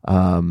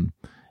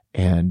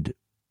 And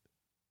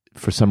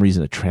for some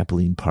reason, a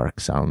trampoline park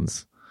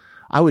sounds...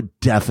 I would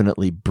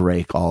definitely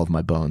break all of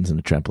my bones in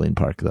a trampoline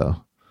park,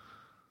 though.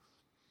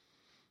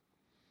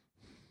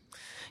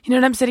 You know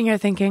what I'm sitting here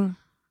thinking?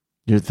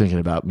 You're thinking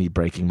about me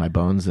breaking my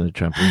bones in a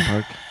trampoline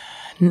park?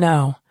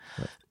 No.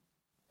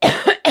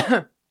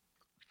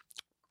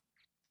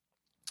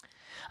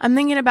 I'm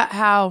thinking about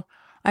how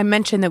I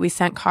mentioned that we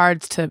sent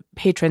cards to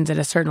patrons at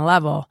a certain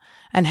level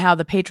and how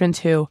the patrons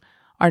who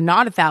are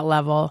not at that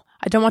level,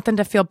 I don't want them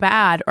to feel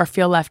bad or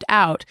feel left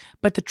out.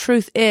 But the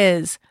truth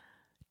is,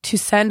 to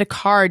send a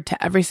card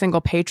to every single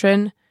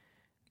patron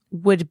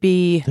would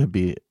be... It'd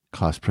be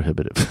cost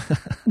prohibitive.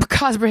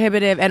 Cost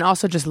prohibitive and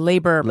also just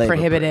labor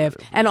prohibitive.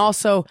 And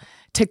also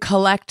to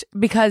collect,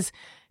 because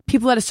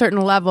people at a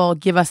certain level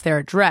give us their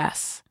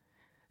address.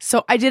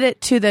 So I did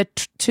it to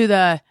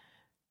the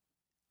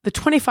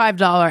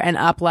 $25 and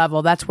up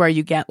level. That's where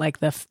you get like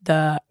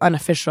the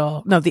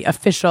unofficial,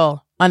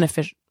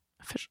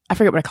 I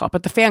forget what I call it,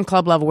 but the fan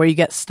club level where you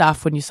get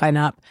stuff when you sign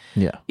up.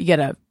 Yeah. You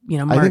get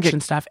merch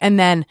and stuff. And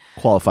then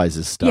qualifies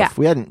as stuff. Yeah.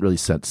 We hadn't really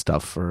sent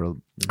stuff for...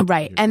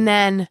 Right. And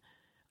then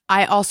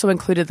I also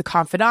included the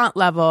confidant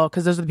level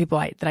because those are the people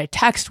that I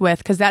text with,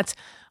 because that's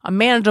a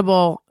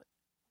manageable...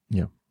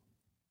 Yeah.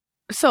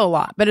 Still a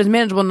lot, but it was a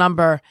manageable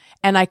number.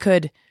 And I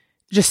could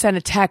just send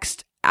a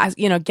text as,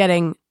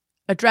 getting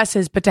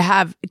addresses, but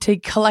to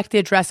collect the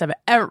address of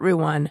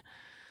everyone,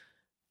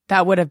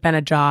 that would have been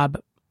a job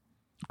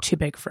too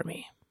big for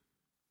me.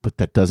 But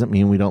that doesn't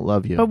mean we don't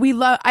love you. But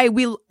I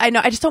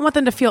know. I just don't want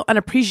them to feel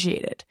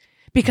unappreciated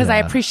because I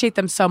appreciate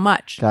them so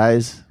much.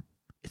 Guys,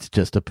 it's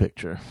just a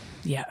picture.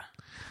 Yeah.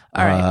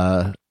 All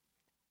right.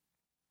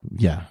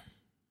 Yeah.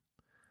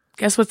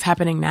 Guess what's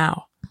happening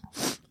now?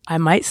 I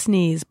might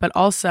sneeze, but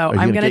also Are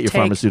you I'm going to get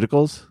your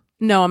pharmaceuticals?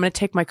 No, I'm going to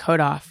take my coat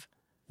off.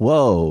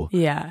 Whoa.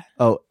 Yeah.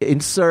 Oh,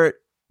 insert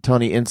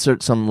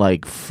some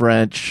like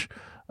French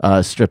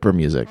stripper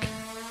music.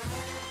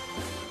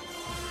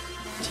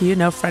 Do you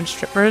know French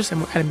strippers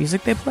and what kind of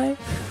music they play?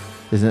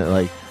 Isn't it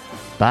like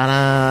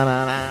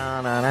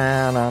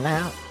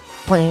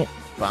plant,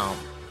 boom,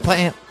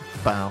 plant,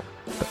 boom?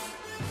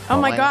 Oh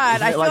my God!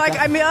 Isn't I it feel like like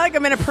that?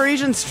 I'm in a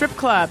Parisian strip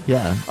club.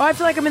 Yeah. Oh, I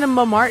feel like I'm in the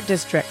Montmartre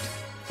district.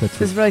 That's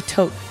This is really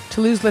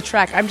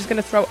Toulouse-Lautrec. I'm just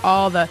going to throw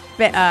all the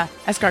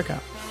escargot.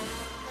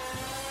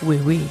 Oui,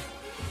 oui.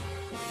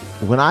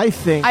 When I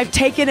think I've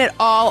taken it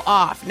all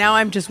off. Now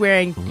I'm just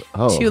wearing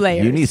 2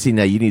 layers. You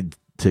need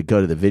to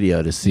go to the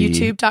video to see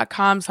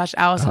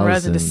YouTube.com/Allison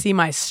Rosen to see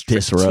my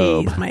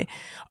disrobe.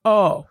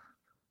 striptease.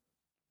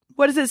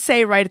 What does it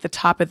say right at the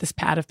top of this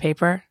pad of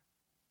paper?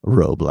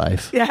 robe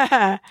life.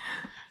 Yeah,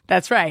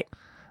 that's right.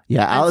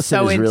 Yeah,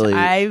 Allison is really...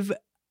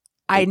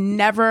 I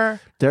never...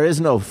 There is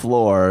no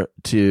floor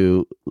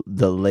to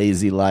the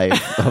lazy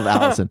life of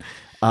Allison.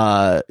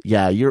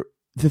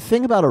 The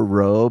thing about a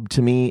robe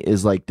to me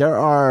is like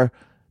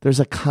there's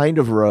a kind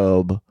of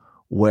robe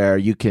where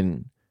you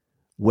can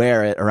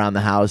wear it around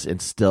the house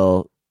and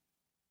still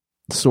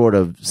sort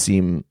of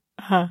seem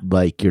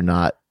like you're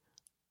not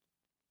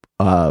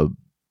a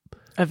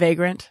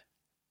vagrant.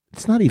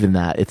 It's not even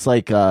that. It's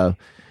like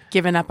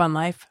giving up on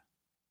life.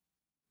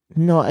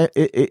 No,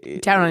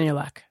 down on your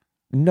luck.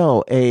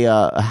 No,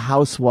 a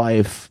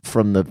housewife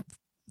from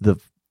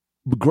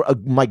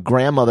my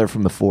grandmother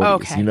from the 40s.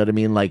 Okay. You know what I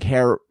mean? Like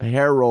hair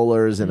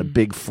rollers and a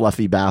big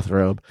fluffy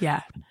bathrobe.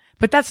 Yeah,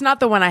 but that's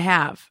not the one I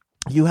have.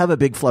 You have a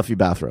big fluffy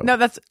bathrobe. No,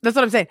 that's what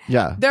I'm saying.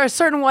 Yeah, there are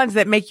certain ones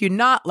that make you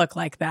not look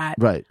like that.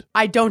 Right.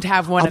 I don't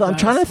have one. Although of I'm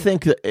those. trying to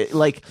think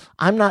that,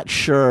 I'm not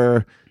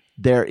sure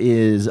there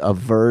is a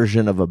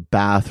version of a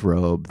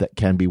bathrobe that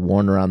can be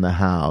worn around the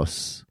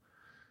house.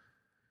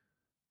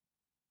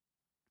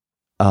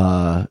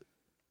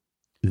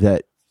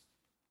 That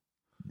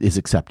is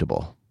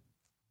acceptable.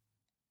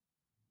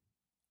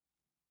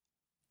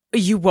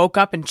 You woke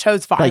up and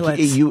chose violence.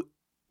 Like you,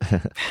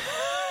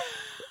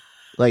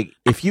 like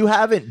if you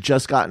haven't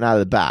just gotten out of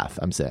the bath,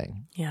 I'm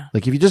saying, yeah.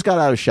 like if you just got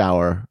out of the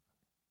shower,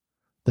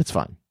 that's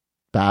fine.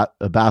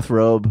 A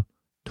bathrobe,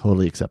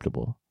 totally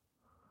acceptable.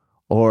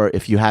 Or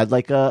if you had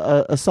like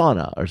a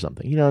sauna or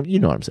something, you know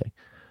what I'm saying.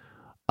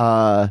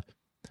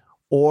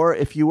 Or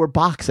if you were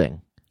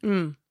boxing,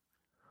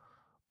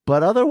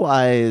 but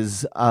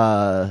otherwise,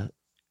 not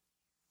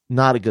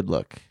a good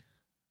look.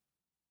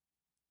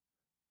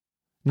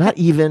 Not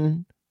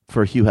even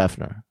for Hugh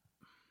Hefner.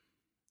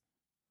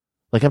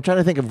 Like I'm trying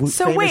to think of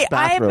So famous wait,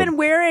 I have bathrobe. been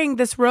wearing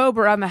this robe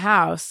around the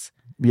house,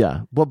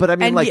 Yeah, well, but I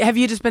mean, and like, have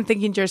you just been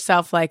thinking to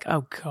yourself, like,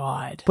 "Oh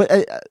God"? but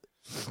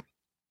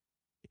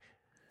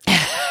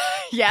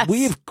Yes,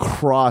 we've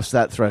crossed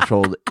that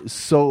threshold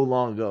so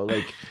long ago.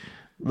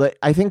 Like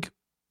I think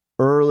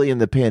early in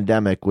the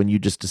pandemic when you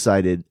just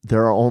decided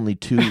there are only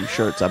 2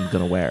 shirts I'm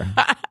going to wear.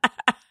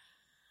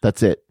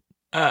 That's it.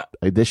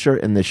 Like this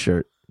shirt and this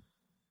shirt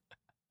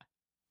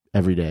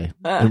every day.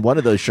 And one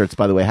of those shirts,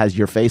 by the way, has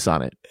your face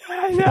on it.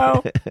 I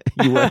know.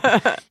 You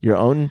wear your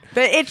own.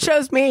 But it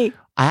shows me.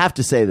 I have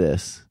to say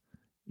this: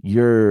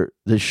 the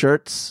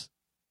shirts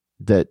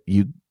that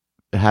you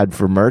had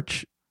for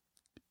merch,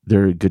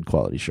 they're good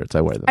quality shirts.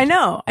 I wear them. I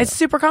know. It's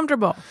super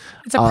comfortable.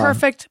 It's a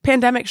perfect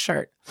pandemic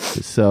shirt.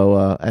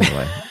 So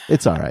anyway,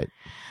 it's all right.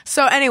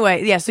 So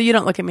anyway, yeah. So you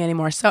don't look at me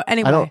anymore. So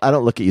anyway, I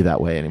don't look at you that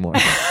way anymore.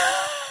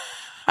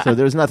 So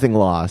there's nothing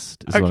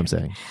lost, is what I'm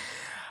saying.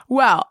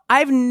 Well,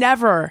 I've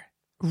never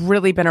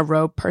really been a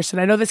robe person.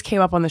 I know this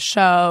came up on the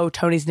show.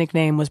 Tony's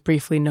nickname was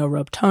briefly No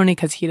Robe Tony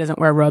because he doesn't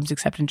wear robes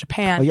except in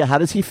Japan. Oh yeah, how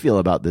does he feel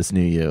about this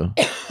new you?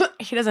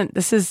 He doesn't.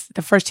 This is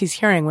the first he's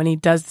hearing when he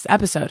does this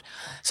episode.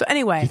 So Do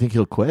anyway, you think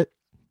he'll quit?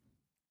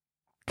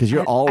 Because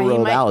you're all he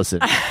Robe might-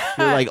 Allison.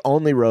 You're like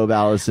only Robe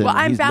Allison. Well,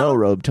 and he's no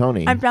Robe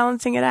Tony. I'm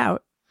balancing it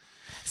out.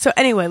 So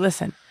anyway,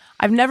 listen,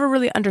 I've never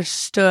really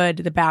understood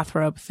the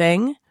bathrobe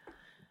thing.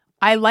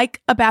 I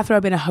like a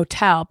bathrobe in a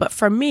hotel, but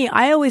for me,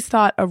 I always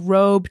thought a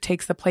robe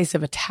takes the place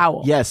of a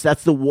towel. Yes,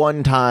 that's the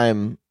one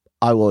time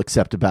I will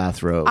accept a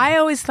bathrobe. I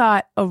always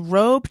thought a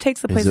robe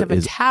takes the place of a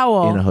is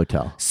towel in a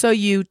hotel. So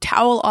you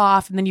towel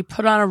off and then you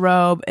put on a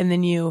robe and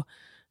then you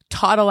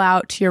toddle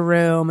out to your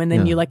room and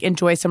then you like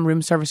enjoy some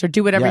room service or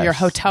do whatever your Yes,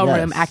 hotel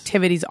room yes.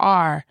 activities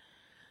are.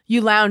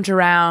 You lounge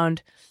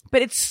around,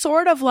 but it's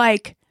sort of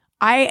like,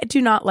 I do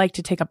not like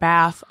to take a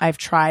bath. I've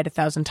tried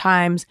 1,000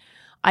 times.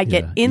 I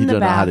get in you the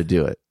don't know how bath. to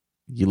do it.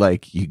 You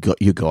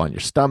go on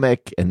your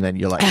stomach and then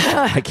you're like,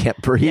 I can't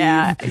breathe.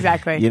 Yeah,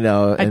 exactly. You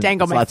know, I and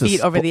dangle it's my lots of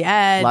feet over the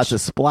edge. Lots of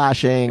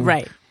splashing.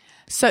 Right.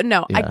 So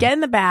no, I Yeah. get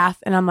in the bath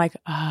and I'm like,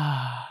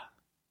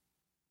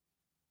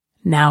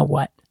 now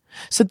what?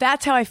 So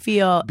that's how I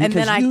feel. Because and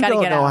then I you got to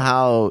don't get know out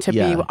how to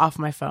yeah. be off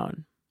my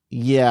phone.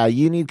 Yeah,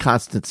 you need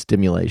constant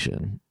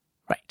stimulation.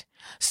 Right.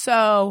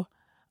 So,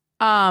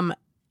 that's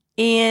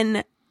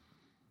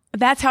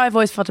how I've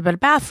always felt about a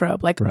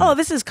bathrobe. Like, Right. oh,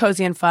 this is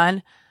cozy and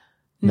fun.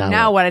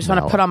 Now what? I just want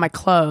now to put what? on my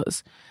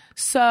clothes.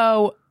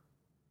 So,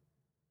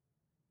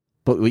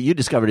 But what you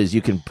discovered is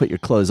you can put your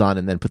clothes on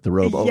and then put the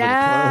robe over the clothes.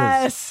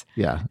 yes,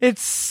 Yeah.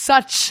 it's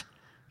such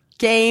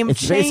game It's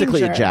changer.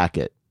 basically a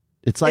jacket.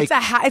 It's like,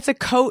 it's a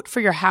coat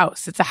for your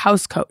house. It's a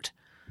house coat.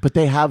 but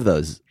they have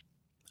those.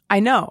 I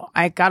know.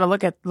 I got to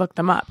look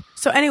them up.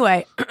 So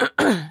anyway,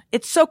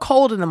 it's so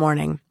cold in the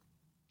morning.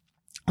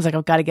 I was like,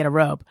 I've got to get a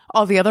robe.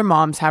 All the other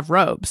moms have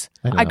robes.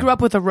 I know. I grew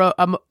up with a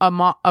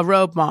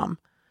robe mom,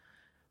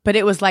 but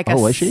it was like Oh,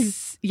 was she?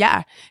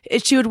 Yeah,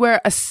 she would wear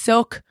a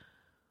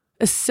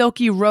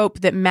silky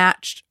robe that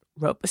matched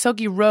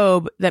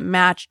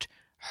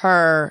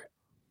her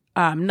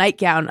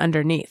nightgown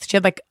underneath. She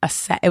had like a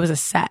set. It was a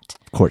set.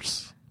 Of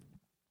course.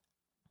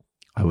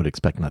 I would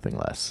expect nothing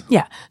less.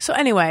 Yeah. So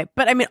anyway,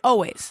 but I mean,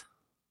 always.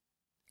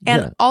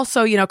 And Yeah.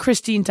 also,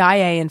 Christine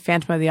Daae in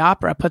Phantom of the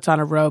Opera puts on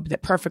a robe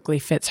that perfectly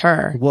fits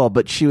her. Well,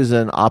 but she was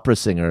an opera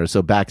singer,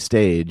 so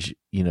backstage,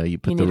 you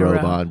put You the need a robe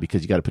robe. on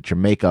because you got to put your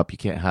makeup. You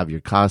can't have your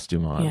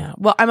costume on. Yeah.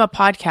 Well, I'm a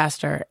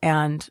podcaster,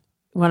 and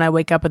when I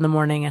wake up in the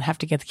morning and have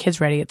to get the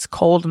kids ready, it's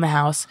cold in the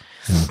house.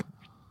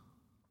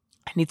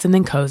 I need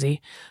something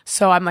cozy.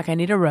 So I'm like, I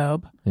need a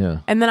robe. Yeah.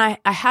 And then I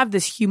have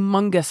this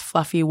humongous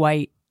fluffy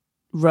white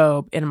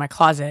robe in my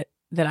closet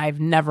that I've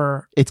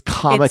never. It's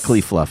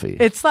comically fluffy.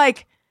 It's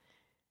like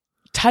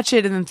touch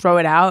it and then throw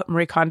it out.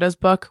 Marie Kondo's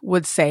book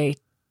would say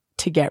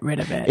to get rid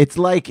of it. It's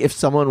like if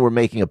someone were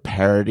making a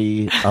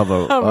parody of a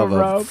Of a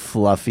robe.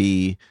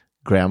 fluffy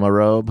grandma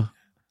robe.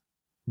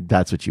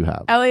 That's what you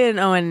have. Elliot and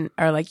Owen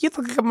are like, you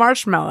look like a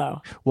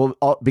marshmallow. Well,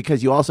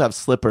 because you also have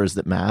slippers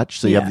that match,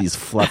 so you Yeah. have these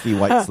fluffy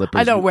white slippers.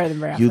 I don't wear them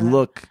very often. You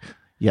look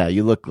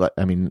like.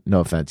 I mean,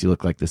 no offense, you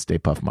look like the Stay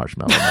Puft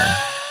Marshmallow Man.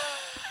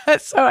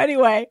 So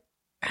anyway,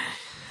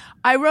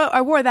 I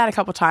wore that a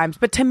couple times,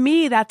 but to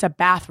me, that's a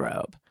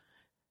bathrobe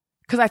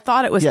because I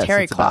thought it was Yes,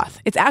 terry it's a cloth.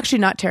 bath. It's actually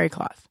not terry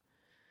cloth.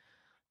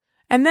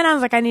 And then I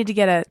was like, I need to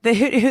get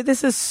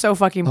this is so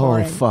fucking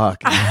boring. Oh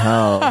fuck!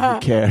 Hell, who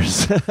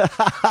cares?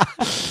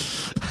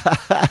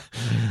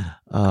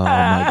 Oh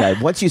my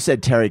God. Once you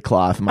said terry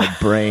cloth, my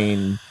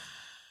brain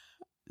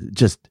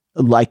just,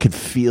 I could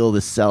feel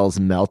the cells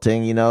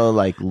melting,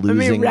 like losing.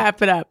 Let me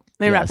wrap it up.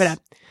 Yes.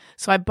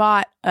 So I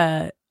bought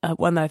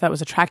one that I thought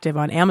was attractive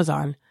on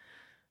Amazon.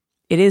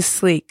 It is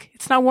sleek.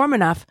 It's not warm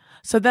enough.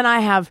 So then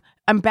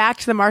I'm back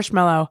to the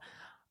marshmallow.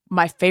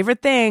 My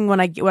favorite thing when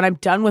I'm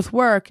done with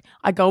work,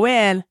 I go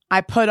in,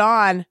 I put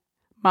on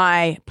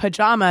my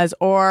pajamas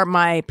or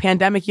my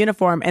pandemic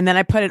uniform, and then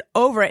I put it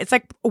over it. It's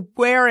like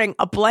wearing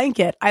a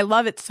blanket. I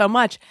love it so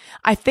much.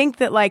 I think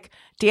that like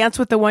Dance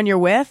with the One You're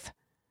With,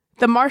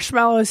 the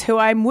marshmallow is who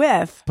I'm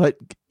with. But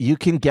you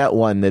can get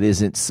one that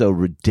isn't so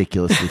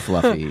ridiculously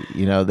fluffy.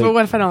 But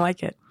what if I don't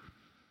like it?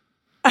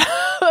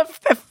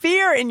 The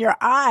fear in your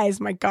eyes,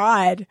 my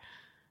God.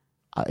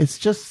 It's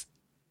just,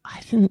 I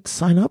didn't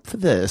sign up for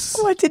this.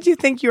 What did you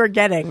think you were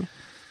getting?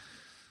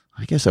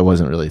 I guess I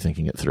wasn't really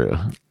thinking it through.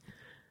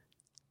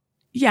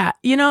 Yeah.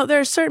 There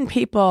are certain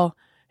people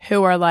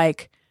who are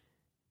like,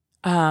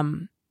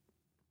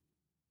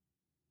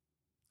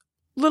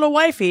 little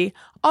wifey,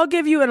 I'll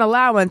give you an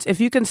allowance if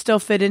you can still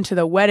fit into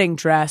the wedding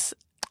dress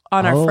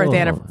on our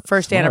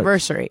first smart.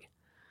 anniversary.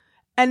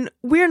 And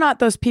we're not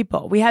those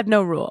people. We had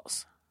no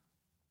rules.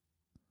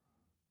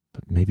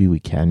 But maybe we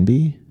can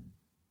be?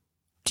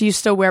 Do you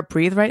still wear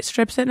Breathe Right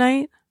strips at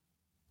night?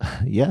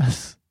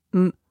 Yes.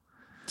 Do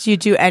you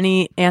do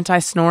any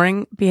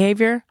anti-snoring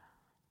behavior?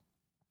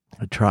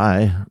 I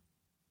try.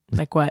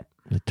 Like what?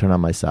 I turn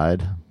on my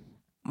side.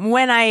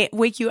 When I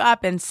wake you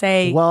up and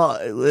say, Well,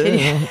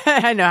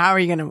 I know, how are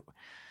you going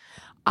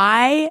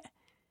to...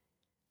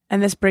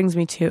 And this brings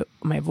me to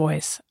my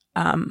voice,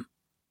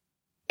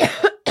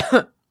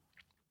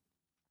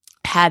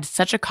 had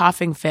such a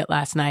coughing fit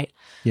last night.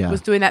 yeah.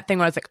 Was doing that thing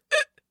where I was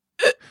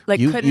like,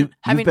 You've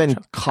having been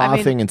trouble-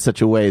 coughing in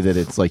such a way that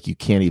it's like you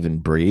can't even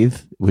breathe,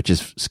 which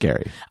is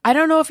scary. I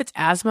don't know if it's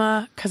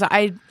asthma because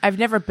I've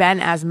never been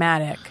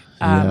asthmatic.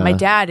 Yeah. My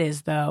dad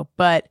is though,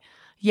 but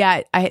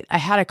yeah, I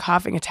had a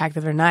coughing attack the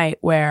other night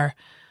where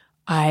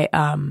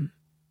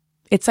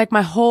it's like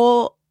my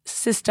whole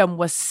system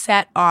was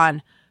set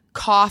on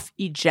cough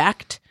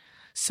eject.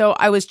 So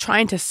I was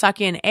trying to suck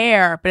in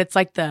air, but it's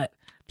like the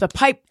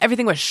pipe,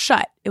 everything was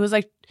shut. It was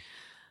like,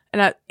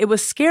 and it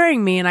was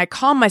scaring me, and I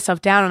calmed myself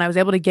down, and I was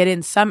able to get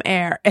in some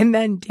air. And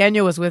then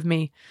Daniel was with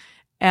me,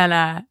 and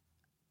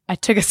I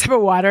took a sip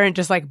of water and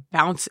just like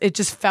bounced. It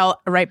just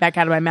fell right back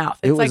out of my mouth.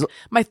 It's like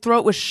my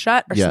throat was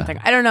shut or something.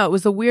 I don't know. It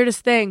was the weirdest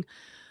thing.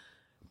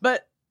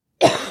 But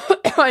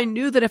I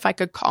knew that if I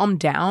could calm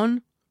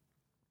down,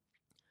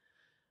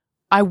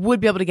 I would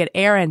be able to get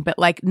air in. But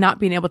like not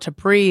being able to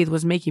breathe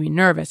was making me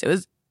nervous. It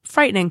was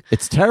frightening.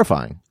 It's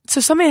terrifying. So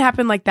something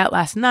happened like that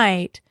last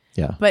night.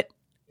 Yeah. But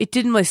it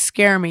didn't really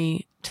scare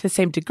me to the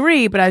same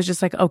degree, but I was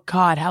just like, oh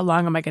God, how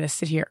long am I going to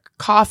sit here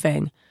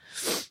coughing?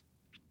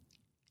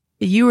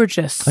 You were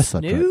just I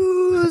slept right.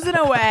 snoozing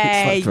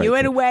away. slept right You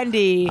and through.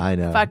 Wendy. I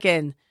know.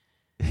 Fucking.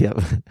 Yeah.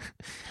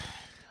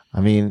 I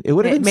mean, it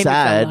would have It been made me feel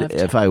sad loved.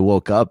 if I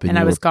woke up and And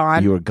I was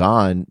gone. You were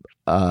gone,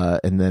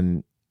 and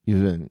then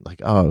you've been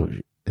like, oh,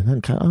 and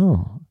then kind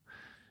of,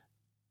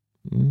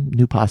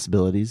 new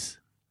possibilities.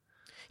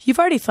 You've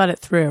already thought it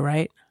through,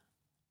 right?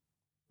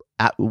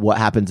 What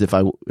happens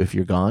if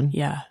you're gone?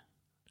 Yeah.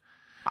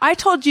 I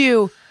told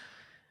you,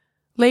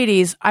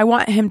 ladies, I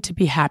want him to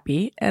be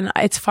happy, and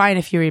it's fine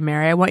if you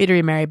remarry. I want you to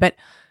remarry, but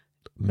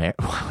Why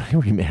would I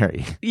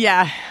remarry?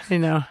 yeah, I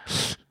know.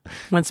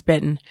 Once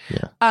bitten.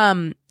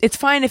 Yeah. It's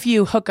fine if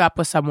you hook up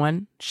with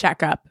someone,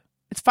 shack up.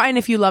 It's fine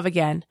if you love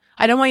again.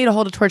 I don't want you to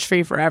hold a torch for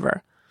you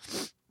forever.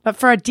 But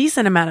for a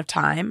decent amount of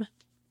time.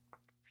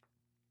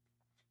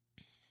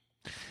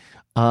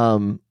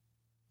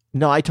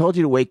 No, I told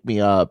you to wake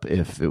me up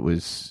if it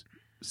was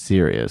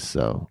serious.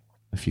 So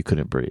if you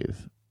couldn't breathe,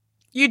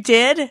 You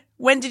did?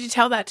 When did you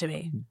tell that to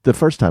me? the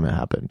first time it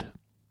happened,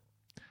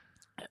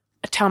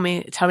 Tell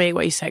me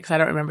what you said, because I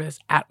don't remember this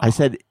at all. I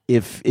said,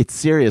 if it's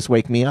serious,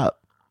 wake me up.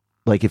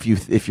 Like if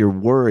you're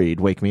worried,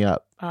 wake me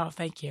up. Oh,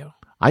 thank you.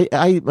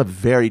 I'm a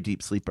very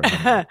deep sleeper.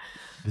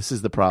 This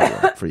is the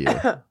problem for you.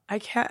 I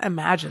can't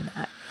imagine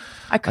that.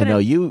 I I couldn't. know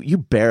you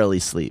barely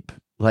sleep.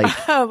 Like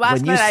Last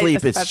when you night I sleep,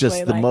 it's especially,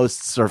 just the like-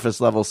 most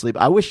surface level sleep.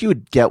 I wish you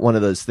would get one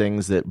of those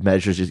things that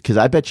measures you, because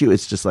I bet you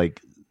it's just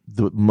like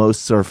the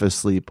most surface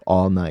sleep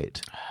all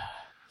night.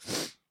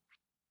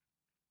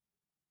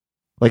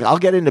 Like I'll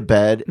get into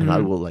bed and I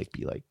will like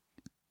be like,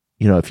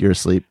 if you're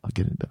asleep, I'll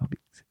get in bed,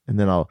 and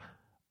then I'll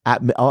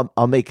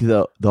make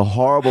the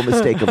horrible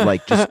mistake of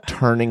like just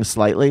turning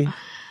slightly,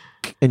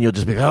 and you'll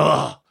just be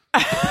like,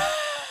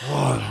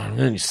 and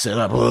then you sit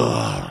up.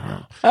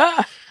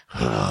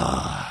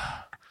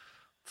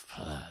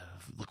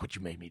 Look what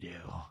you made me do.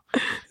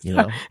 Is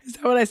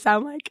that what I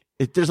sound like?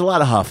 There's a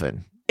lot of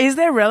huffing, Is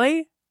there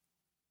really?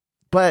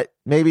 but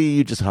maybe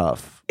you just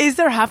huff. Is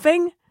there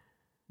huffing?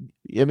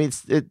 I mean,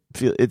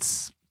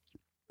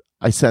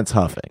 I sense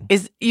huffing.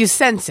 You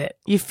sense it,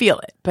 you feel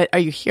it, but are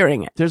you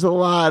hearing it? There's a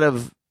lot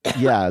of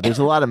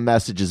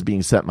messages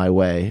being sent my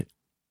way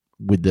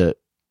with the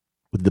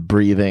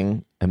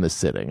breathing and the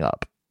sitting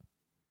up.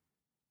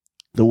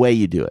 The way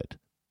you do it.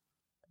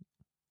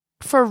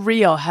 For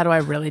real, how do I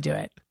really do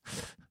it?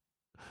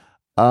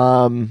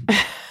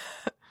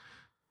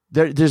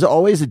 There's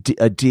always a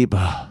deep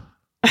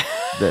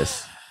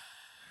this.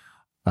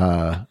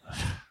 But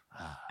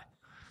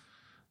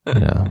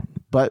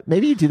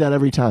maybe you do that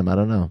every time. I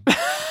don't know.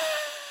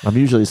 I'm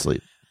usually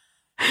asleep.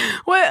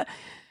 What?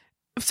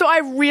 So I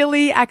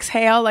really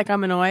exhale like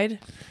I'm annoyed,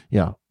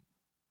 Yeah.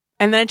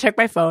 and then I check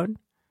my phone.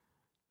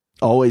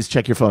 Always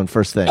check your phone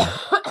first thing.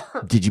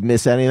 Did you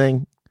miss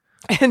anything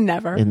And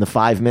never. in the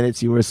 5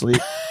 minutes you were asleep?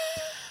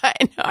 I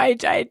know.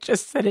 I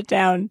just set it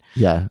down.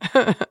 Yeah.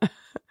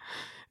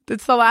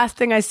 It's the last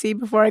thing I see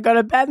before I go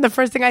to bed, and the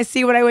first thing I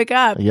see when I wake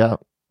up. Yeah.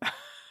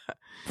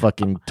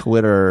 Fucking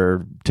Twitter,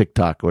 or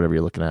TikTok, whatever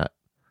you're looking at.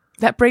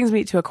 That brings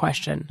me to a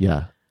question.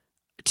 Yeah.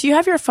 Do you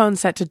have your phone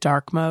set to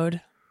dark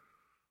mode?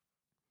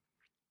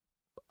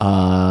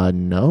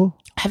 No.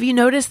 Have you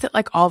noticed that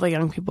like all the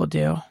young people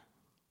do?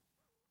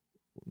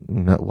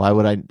 No. Why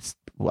would I?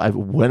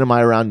 When am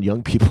I around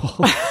young people?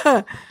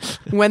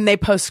 When they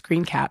post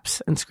screen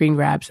caps and screen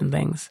grabs and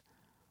things.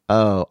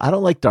 Oh, I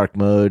don't like dark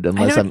mode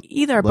unless don't I'm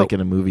either, like but in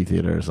a movie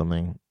theater or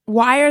something.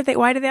 why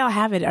do they all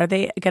have it? Are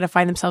they going to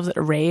find themselves at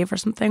a rave or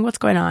something? What's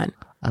going on?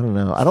 I don't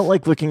know. I don't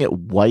like looking at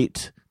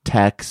white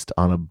text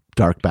on a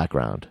dark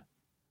background.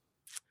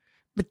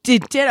 But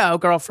ditto,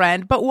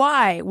 girlfriend. But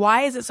why?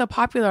 Why is it so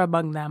popular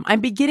among them?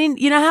 I'm beginning,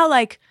 you know how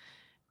like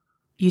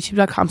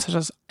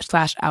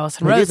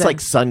youtube.com/Allison Maybe Rosen. it's like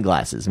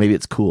sunglasses. Maybe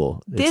it's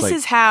cool. It's This like,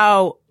 is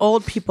how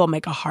old people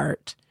make a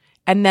heart.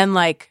 And then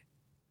like,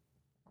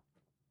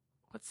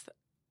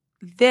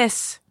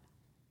 this?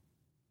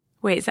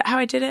 Wait, is that how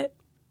I did it?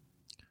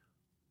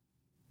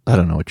 I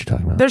don't know what you're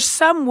talking about. There's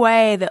some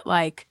way that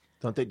like,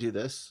 Don't they do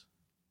this?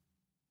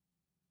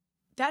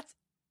 that's,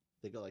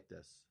 They go like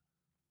this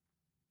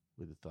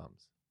with the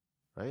thumbs,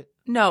 right?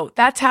 no,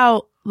 that's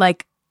how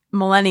like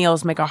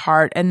millennials make a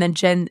heart. And then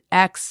Gen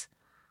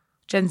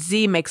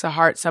Z makes a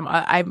heart.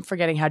 I'm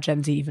forgetting how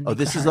Gen Z even Oh, makes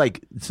this a is heart.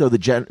 like so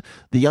the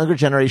younger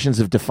generations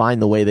have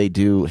defined the way they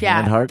do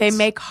hand hearts. They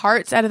make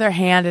hearts out of their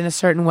hand in a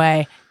certain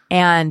way,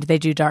 and they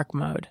do dark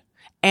mode,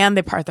 and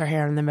they part their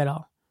hair in the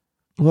middle.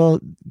 Well,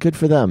 good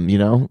for them.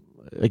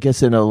 I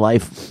guess in a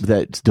life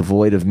that's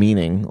devoid of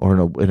meaning,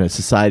 or in a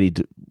society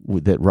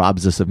that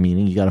robs us of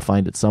meaning, you got to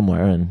find it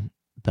somewhere, and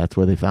that's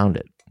where they found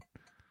it.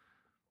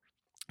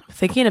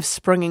 Thinking of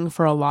springing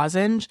for a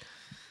lozenge,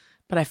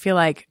 but I feel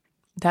like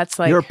that's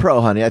like You're a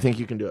pro, honey. I think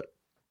you can do it.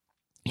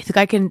 you think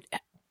I can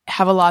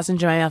have a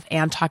lozenge in my mouth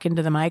and talk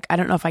into the mic? I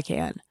don't know if I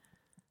can.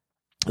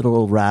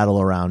 It'll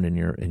rattle around in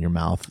your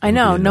mouth. I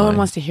know no one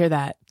wants to hear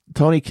that.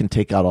 Tony can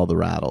take out all the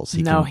rattles.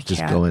 He No, can he just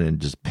can't. go in and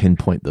just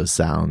pinpoint those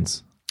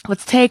sounds.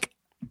 Let's take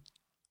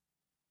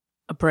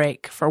a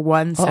break for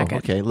 1 second. Oh,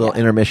 okay. A little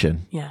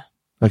intermission. Yeah.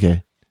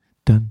 Okay.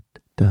 Dun,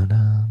 dun,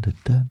 dun, dun,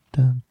 dun,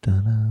 dun,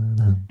 dun,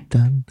 dun,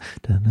 dun,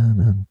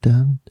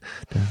 dun,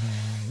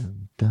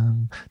 dun,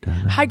 dun, dun.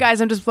 Hi guys,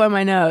 I'm just blowing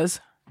my nose.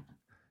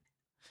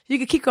 You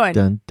can keep going.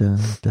 Dun, dun,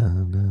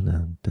 dun,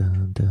 dun,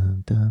 dun,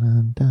 dun,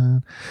 dun,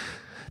 dun.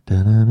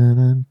 Dun, dun,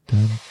 dun,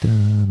 dun,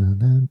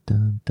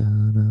 dun, dun, dun,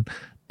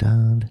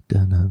 dun,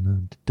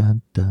 dun,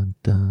 dun, dun,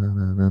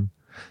 dun,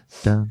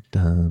 dun,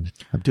 dun.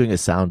 I'm doing a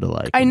sound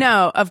alike. I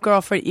know of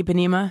girlfriend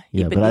Ipanema.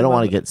 Yeah, but I don't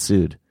want to get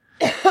sued.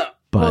 Well,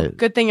 But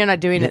good thing you're not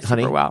doing it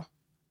honey? super well.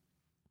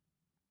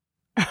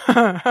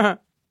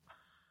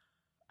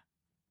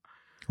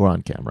 we're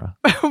on camera.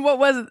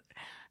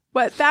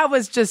 What that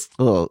was just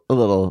A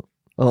little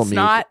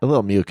Snot? a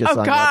little mucus. oh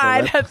on the upper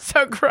god, lip. that's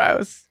so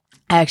gross.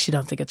 I actually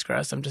don't think it's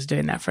gross. I'm just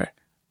doing that for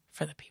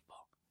the people.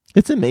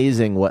 It's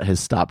amazing what has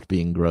stopped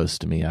being gross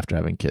to me after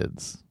having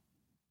kids.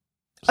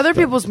 Other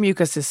people's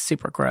mucus is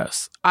super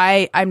gross.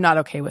 I'm not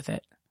okay with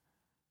it.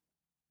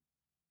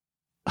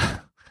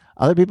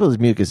 Other people's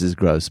mucus is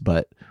gross,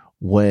 but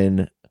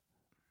when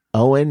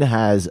Owen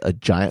has a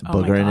giant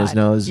Oh my booger in his God.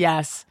 nose,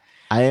 Yes.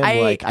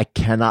 I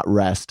cannot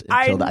rest until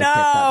I get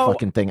that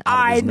fucking thing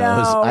out of his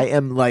nose. know. I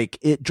am like,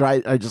 it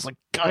dries. I just like,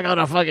 I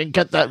gotta fucking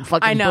get that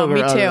fucking I know, booger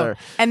me out of too. there.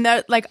 And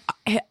like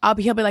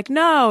he'll be like,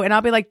 no, and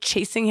I'll be like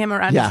chasing him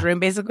around Yeah. his room,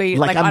 basically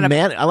Like on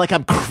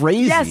I'm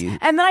crazy. Yes,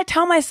 and then I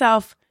tell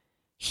myself,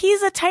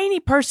 he's a tiny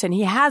person.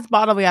 He has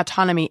bodily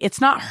autonomy. It's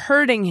not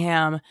hurting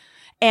him,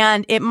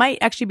 and it might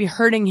actually be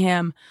hurting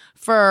him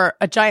for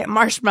a giant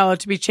marshmallow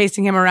to be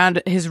chasing him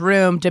around his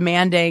room,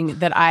 demanding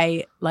that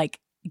I like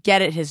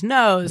get at his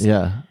nose.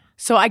 Yeah.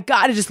 So I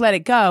got to just let it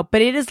go.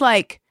 But it is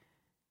like,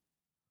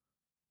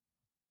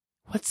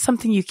 what's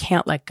something you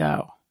can't let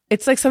go?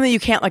 It's like something you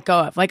can't let go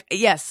of. Like,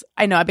 yes,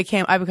 I know. I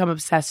become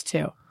obsessed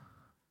too.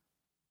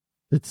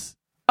 It's,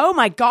 Oh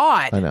my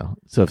God. I know.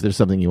 So if there's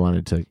something you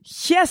wanted to,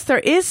 Yes, there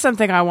is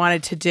something I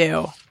wanted to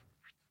do.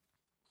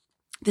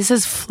 This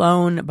has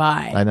flown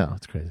by. I know,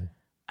 it's crazy.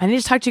 I need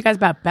to talk to you guys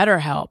about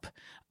BetterHelp.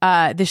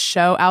 This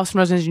show, Allison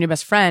Rosen is Your New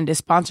Best Friend, is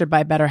sponsored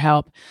by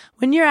BetterHelp.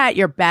 When you're at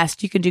your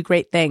best, you can do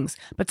great things,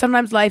 but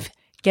sometimes life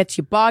gets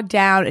you bogged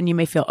down and you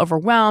may feel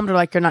overwhelmed or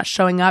like you're not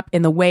showing up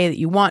in the way that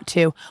you want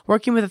to,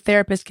 working with a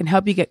therapist can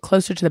help you get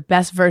closer to the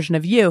best version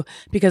of you,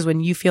 because when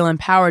you feel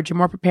empowered, you're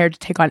more prepared to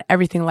take on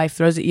everything life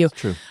throws at you.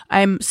 True.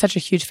 I'm such a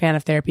huge fan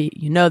of therapy.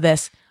 You know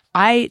this.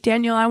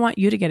 Daniel, I want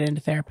you to get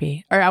into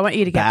therapy, or I want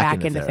you to get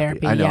back into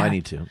therapy. I know, yeah. I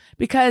need to.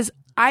 Because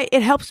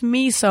it helps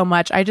me so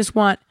much. I just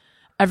want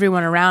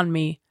everyone around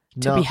me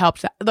to be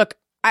helped. Look,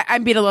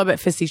 I'm being a little bit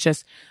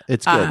facetious.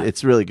 It's good.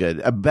 It's really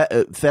good.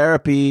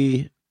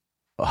 Therapy.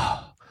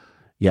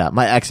 Yeah,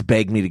 my ex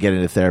begged me to get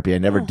into therapy. I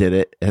never did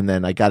it, and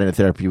then I got into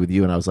therapy with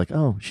you, and I was like,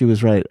 "Oh, she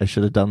was right. I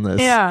should have done this."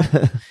 Yeah.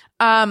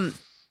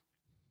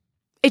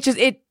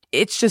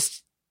 It's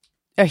just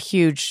a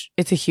huge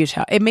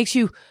help. It makes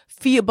you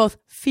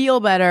feel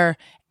better,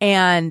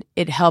 and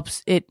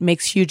it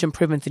makes huge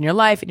improvements in your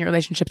life, in your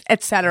relationships,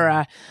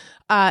 etc.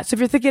 So if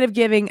you're thinking of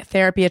giving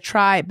therapy a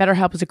try,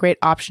 BetterHelp is a great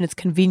option. It's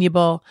convenient.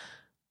 What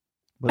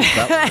is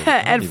that word?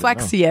 And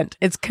flexient.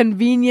 It's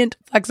convenient,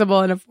 flexible,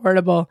 and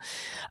affordable.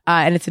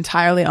 And it's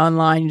entirely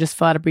online. You just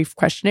fill out a brief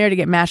questionnaire to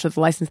get matched with a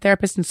licensed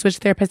therapist and switch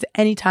therapists at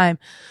any time.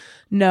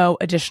 No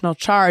additional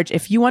charge.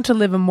 If you want to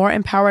live a more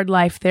empowered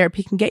life,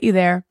 therapy can get you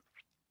there.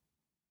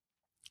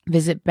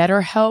 Visit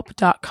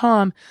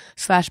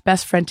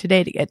betterhelp.com/bestfriend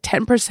today to get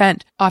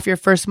 10% off your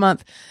first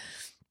month.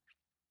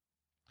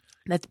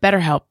 That's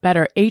BetterHelp,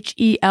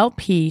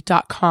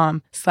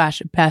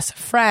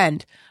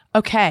 HELP.com/bestfriend.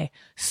 Okay,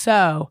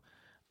 so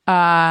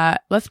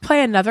let's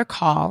play another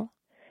call.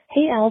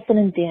 Hey, Allison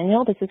and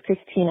Daniel. This is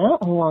Christina,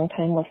 a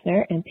longtime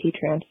listener and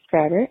Patreon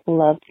subscriber.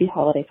 Love the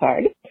holiday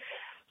card.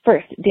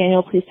 First,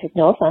 Daniel, please take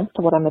no offense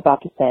to what I'm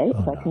about to say,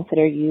 I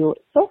consider you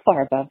so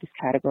far above this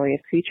category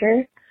of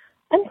creature.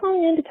 I'm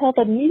calling in to tell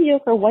the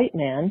mediocre white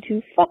man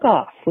to fuck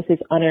off with his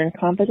unearned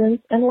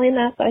competence and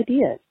lame-ass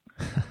ideas.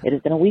 It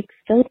has been a week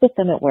filled with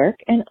them at work,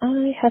 and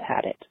I have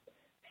had it.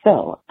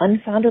 So,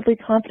 unfoundedly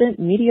confident,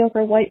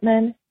 mediocre white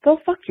men, go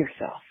fuck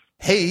yourself.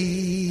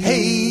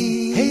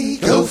 Hey,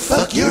 go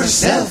fuck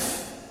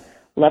yourself.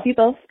 Love you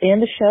both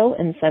and the show,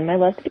 and send my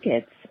love to the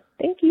kids.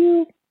 Thank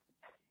you.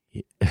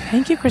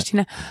 Thank you,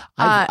 Christina.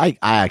 I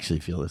actually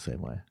feel the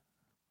same way.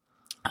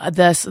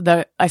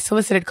 I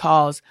solicited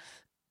calls.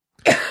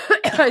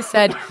 I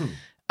said,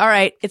 all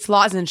right, it's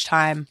lozenge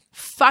time.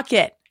 Fuck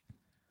it.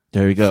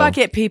 There you go. Fuck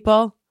it,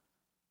 people.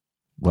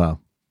 Wow.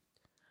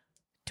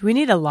 Do we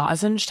need a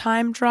lozenge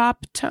time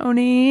drop,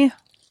 Tony?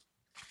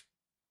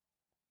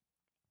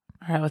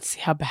 All right, let's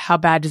see. How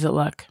bad does it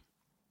look?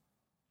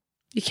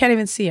 You can't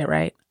even see it,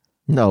 right?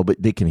 No,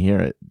 but they can hear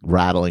it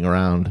rattling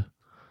around.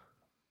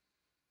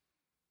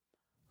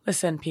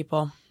 Listen,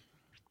 people.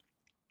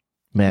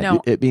 Man,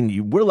 No.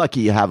 we're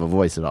lucky you have a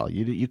voice at all.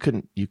 You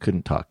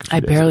couldn't talk.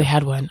 I barely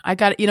had one.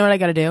 You know what I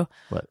got to do?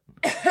 What?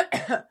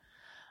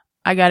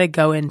 I got to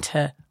go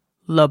into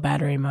low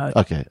battery mode.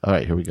 Okay, all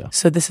right, here we go.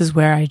 So this is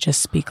where I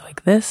just speak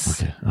like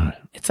this. Okay, all right.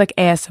 It's like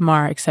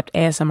ASMR, except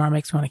ASMR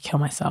makes me want to kill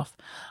myself.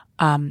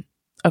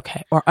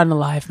 Okay, or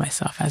unalive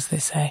myself, as they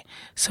say.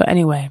 So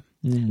anyway,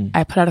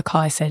 I put out a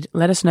call. I said,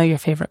 let us know your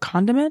favorite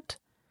condiment.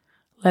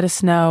 Let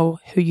us know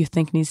who you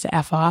think needs to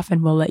F off,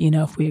 and we'll let you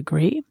know if we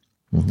agree.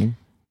 Mm-hmm.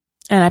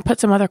 And I put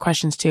some other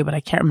questions too, but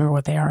I can't remember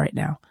what they are right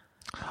now.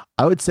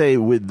 I would say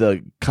with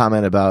the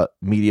comment about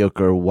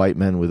mediocre white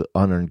men with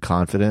unearned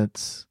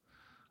confidence,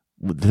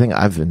 the thing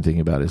I've been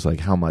thinking about is like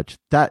how much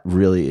that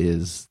really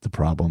is the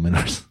problem in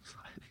our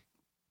society.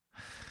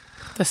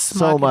 The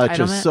smug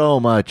entitlement. So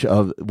much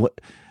of what.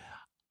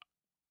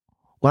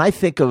 When I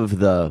think of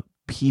the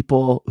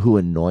people who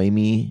annoy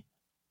me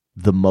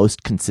the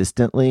most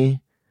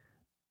consistently,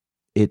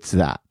 it's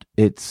that.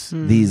 It's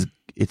these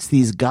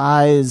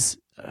guys.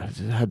 I've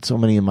had so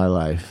many in my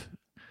life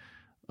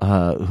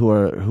who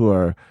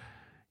are,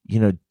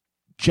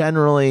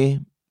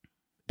 generally,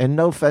 and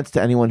no offense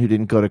to anyone who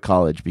didn't go to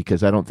college,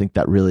 because I don't think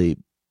that really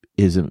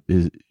is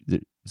there's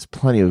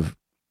plenty of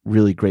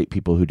really great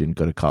people who didn't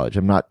go to college.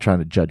 I'm not trying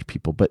to judge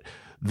people, but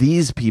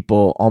these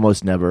people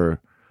almost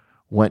never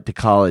went to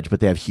college, but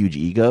they have huge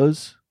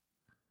egos.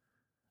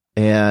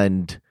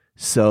 And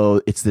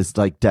so it's this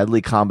like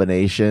deadly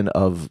combination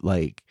of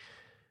like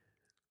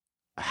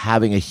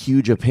having a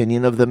huge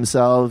opinion of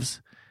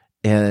themselves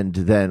and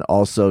then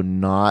also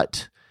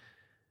not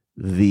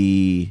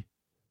the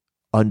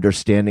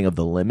understanding of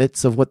the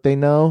limits of what they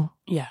know.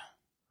 Yeah.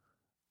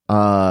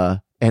 And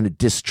a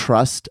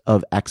distrust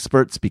of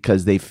experts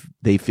because they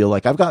feel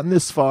like I've gotten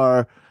this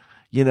far,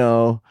 and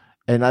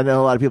I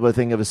know a lot of people are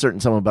thinking of a certain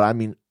someone, but I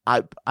mean,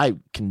 I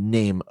can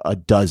name a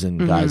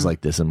dozen guys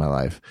like this in my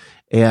life.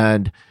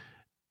 And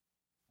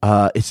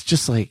it's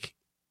just like,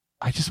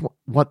 I just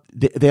want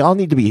they all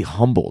need to be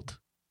humbled.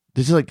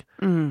 They're just like,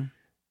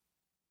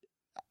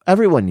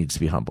 everyone needs to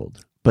be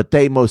humbled, but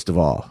they most of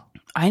all.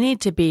 I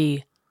need to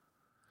be,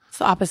 it's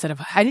the opposite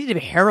of, I need to be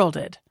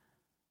heralded.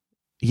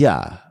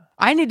 Yeah.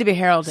 I need to be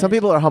heralded. Some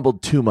people are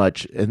humbled too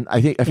much. And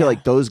I feel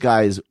like those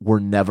guys were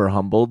never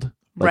humbled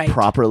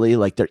properly.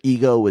 Like their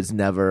ego was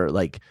never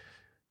like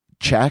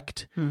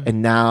checked.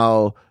 And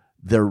now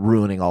they're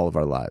ruining all of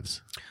our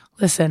lives.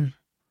 Listen,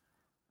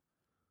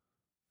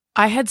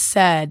 I had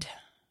said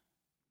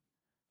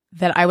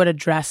that I would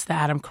address the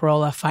Adam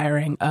Carolla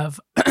firing of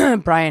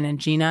Brian and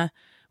Gina.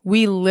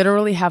 We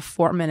literally have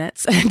 4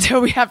 minutes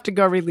until we have to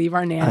go relieve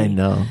our nanny. I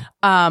know.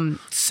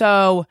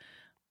 So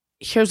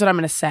here's what I'm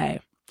going to say.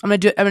 I'm going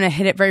to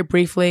hit it very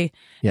briefly.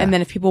 Yeah. And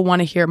then if people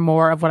want to hear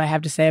more of what I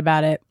have to say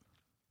about it,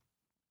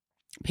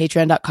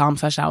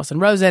 patreon.com/Allison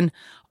Rosen,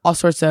 all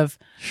sorts of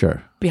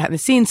Sure. behind the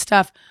scenes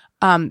stuff.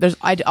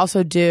 I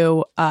also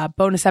do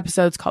bonus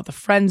episodes called The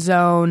Friend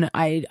Zone.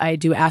 I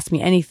do Ask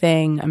Me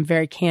Anything. I'm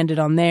very candid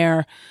on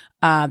there.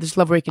 There's a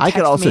level where you can text I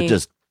could also me.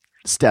 just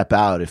step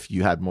out if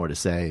you had more to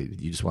say.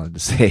 You just wanted to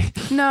say.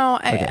 No,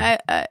 Okay.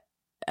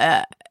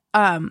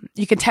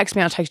 you can text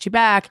me. I'll text you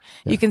back.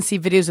 Yeah. You can see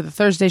videos of the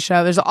Thursday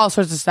show. There's all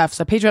sorts of stuff.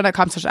 So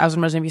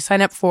patreon.com/Allison Rosen. If you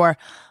sign up for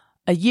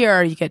a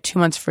year, you get 2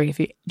 months free if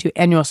you do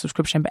annual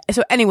subscription. But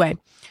so anyway,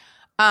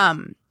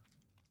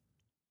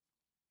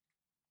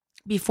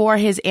 before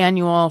his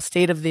annual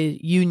State of the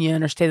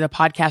Union or State of the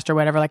Podcast or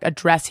whatever, like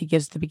address he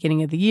gives at the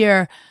beginning of the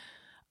year,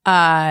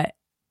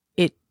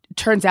 it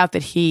turns out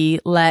that he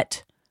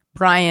let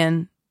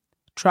Brian,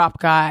 drop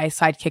guy,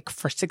 sidekick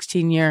for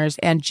 16 years,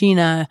 and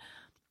Gina,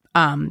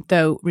 my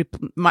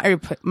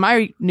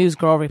news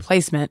girl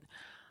replacement,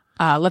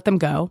 let them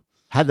go.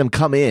 Had them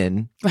come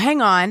in. Well,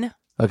 hang on.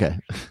 Okay.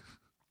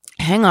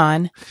 Hang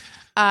on.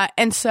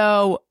 And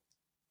so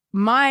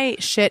my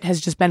shit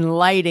has just been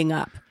lighting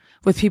up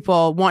with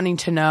people wanting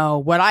to know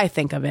what I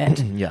think of it,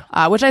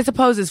 Yeah. which I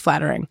suppose is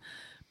flattering.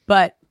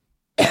 But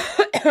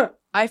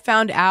I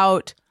found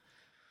out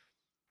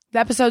the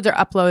episodes are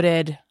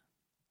uploaded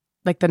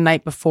like the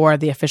night before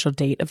the official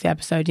date of the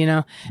episode, you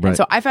know? Right. And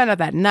so I found out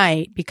that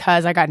night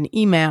because I got an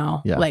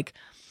email, Yeah. like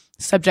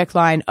subject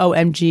line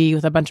OMG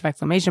with a bunch of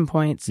exclamation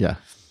points. Yeah.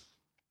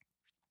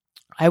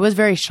 I was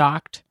very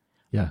shocked.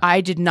 Yeah.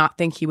 I did not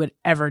think he would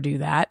ever do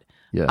that.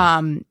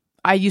 Yeah.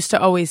 I used to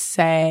always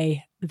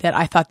say that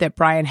I thought that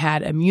Brian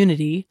had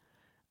immunity,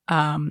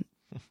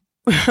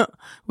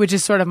 which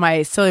is sort of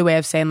my silly way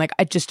of saying, like,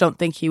 I just don't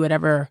think he would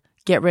ever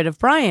get rid of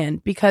Brian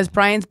because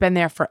Brian's been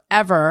there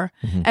forever.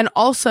 Mm-hmm. And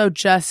also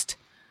just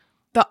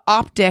the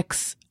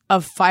optics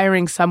of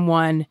firing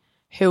someone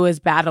who is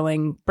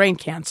battling brain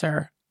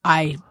cancer,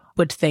 I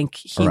would think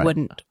he Right.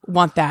 wouldn't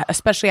want that,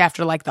 especially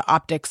after like the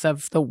optics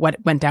of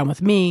what went down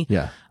with me.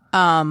 Yeah.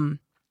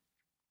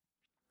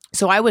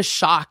 So I was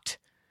shocked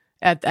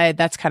at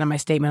that's kind of my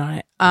statement on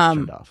it.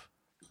 Turned off.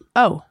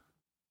 Oh,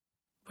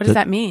 what does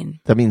that mean?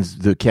 That means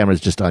the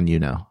camera's just on you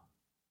now.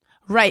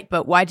 Right,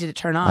 but why did it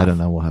turn off? I don't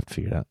know. We'll have to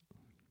figure it out.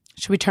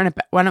 Should we turn it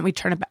back? Why don't we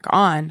turn it back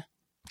on?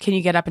 Can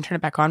you get up and turn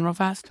it back on real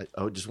fast?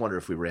 I just wonder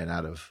if we ran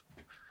out of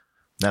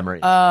memory.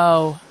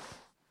 Oh,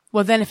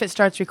 well then if it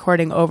starts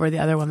recording over the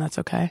other one, that's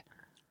okay.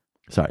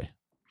 Sorry.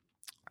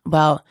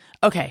 Well,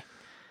 okay.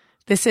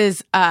 This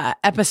is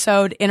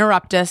episode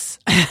Interruptus.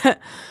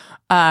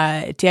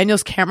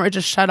 Daniel's camera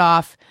just shut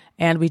off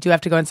and we do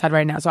have to go inside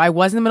right now. So I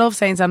was in the middle of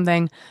saying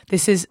something.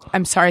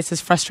 I'm sorry, this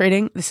is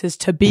frustrating. This is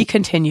to be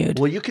continued.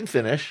 Well, you can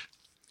finish.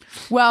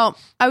 Well,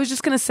 I was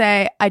just going to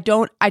say, I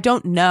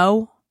don't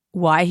know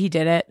why he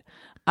did it.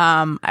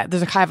 I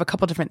have a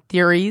couple different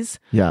theories.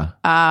 Yeah.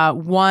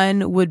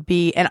 One would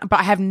be, but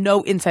I have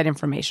no inside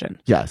information.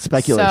 Yeah.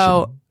 Speculation.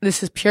 So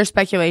this is pure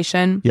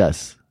speculation.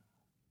 Yes.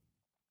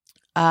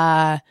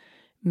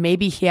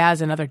 Maybe he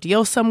has another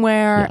deal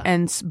somewhere,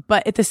 Yeah.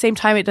 but at the same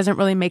time, it doesn't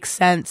really make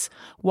sense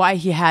why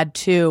he had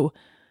to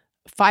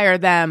fire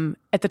them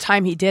at the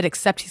time he did,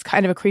 except he's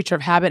kind of a creature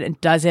of habit and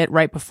does it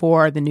right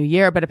before the new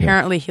year. But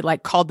apparently he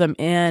like called them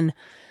in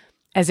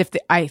as if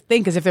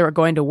they were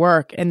going to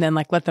work and then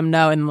like let them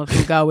know and let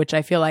them go, which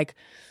I feel like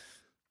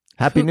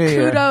Happy New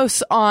Year.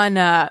 kudos on,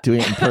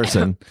 Doing it in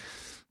person.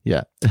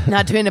 Yeah.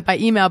 not doing it by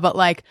email, but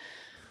like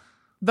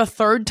the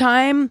third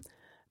time,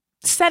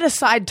 set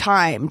aside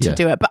time to Yeah.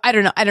 do it. But I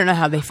don't know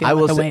how they feel I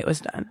about will the say- way it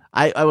was done.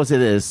 I will say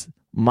this.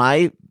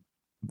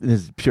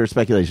 This is pure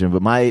speculation,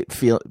 but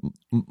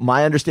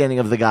my understanding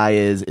of the guy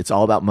is it's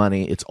all about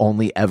money. It's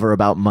only ever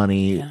about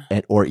money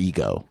or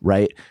ego,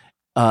 right?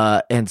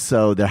 And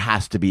so there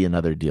has to be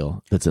another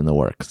deal that's in the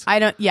works. I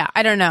don't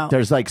know.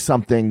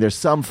 There's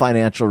some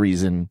financial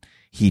reason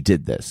he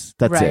did this.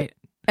 That's right. it.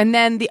 And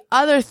then the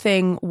other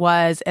thing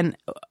was, and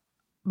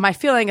my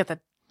feeling at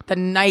the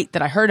night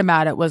that I heard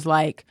about it was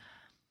like,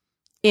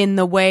 in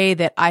the way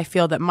that I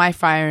feel that my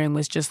firing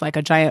was just like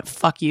a giant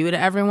fuck you to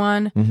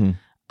everyone.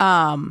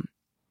 Mm-hmm.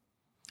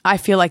 I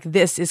feel like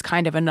this is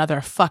kind of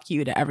another fuck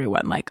you to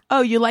everyone. Like,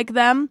 oh, you like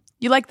them?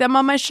 You like them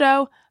on my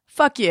show?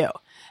 Fuck you.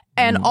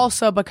 And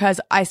also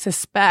because I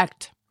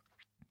suspect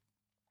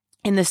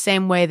in the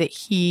same way that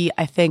he,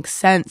 I think,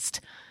 sensed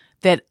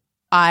that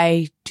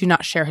I do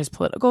not share his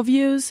political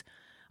views,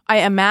 I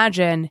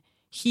imagine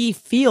he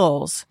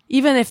feels,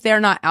 even if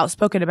they're not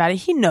outspoken about it,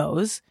 he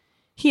knows.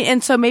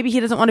 And so maybe he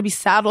doesn't want to be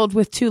saddled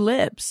with two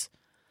libs.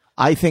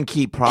 I think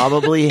he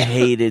probably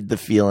hated the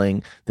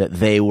feeling that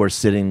they were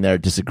sitting there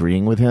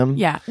disagreeing with him.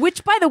 Yeah.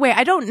 Which, by the way,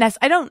 I don't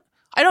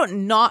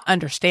not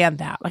understand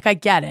that. Like, I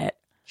get it.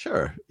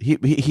 Sure.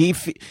 He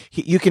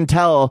you can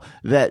tell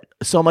that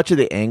so much of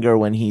the anger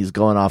when he's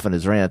going off on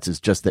his rants is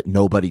just that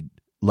nobody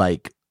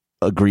like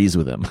agrees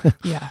with him.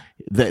 Yeah.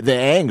 The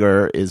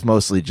anger is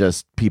mostly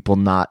just people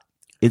not.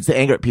 It's the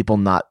anger at people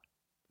not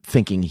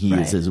thinking he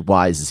is as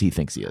wise as he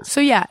thinks he is. So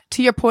yeah,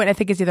 to your point, I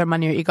think it's either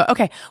money or ego.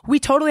 Okay, we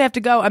totally have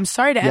to go. I'm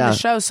sorry to end the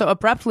show so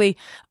abruptly.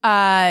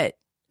 Listen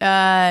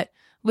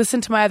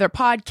to my other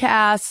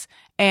podcasts,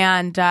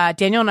 and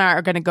Daniel and I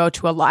are going to go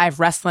to a live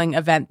wrestling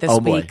event this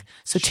week.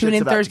 So tune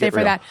in Thursday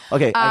for that.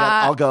 Okay,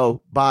 I'll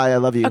go. Bye. I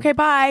love you. Okay,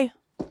 bye.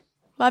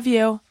 Love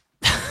you.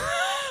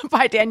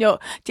 Bye,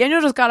 Daniel.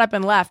 Daniel just got up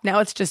and left. Now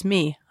it's just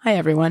me. Hi,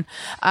 everyone.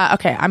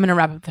 Okay, I'm going to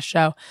wrap up the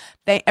show.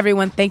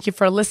 Everyone, thank you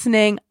for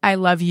listening. I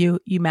love you.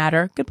 You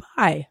matter.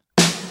 Goodbye.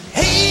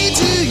 Hey,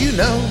 do you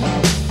know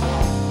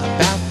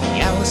about the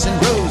Allison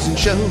Rosen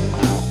show?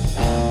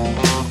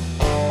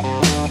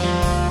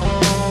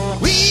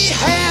 We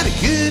had a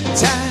good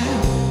time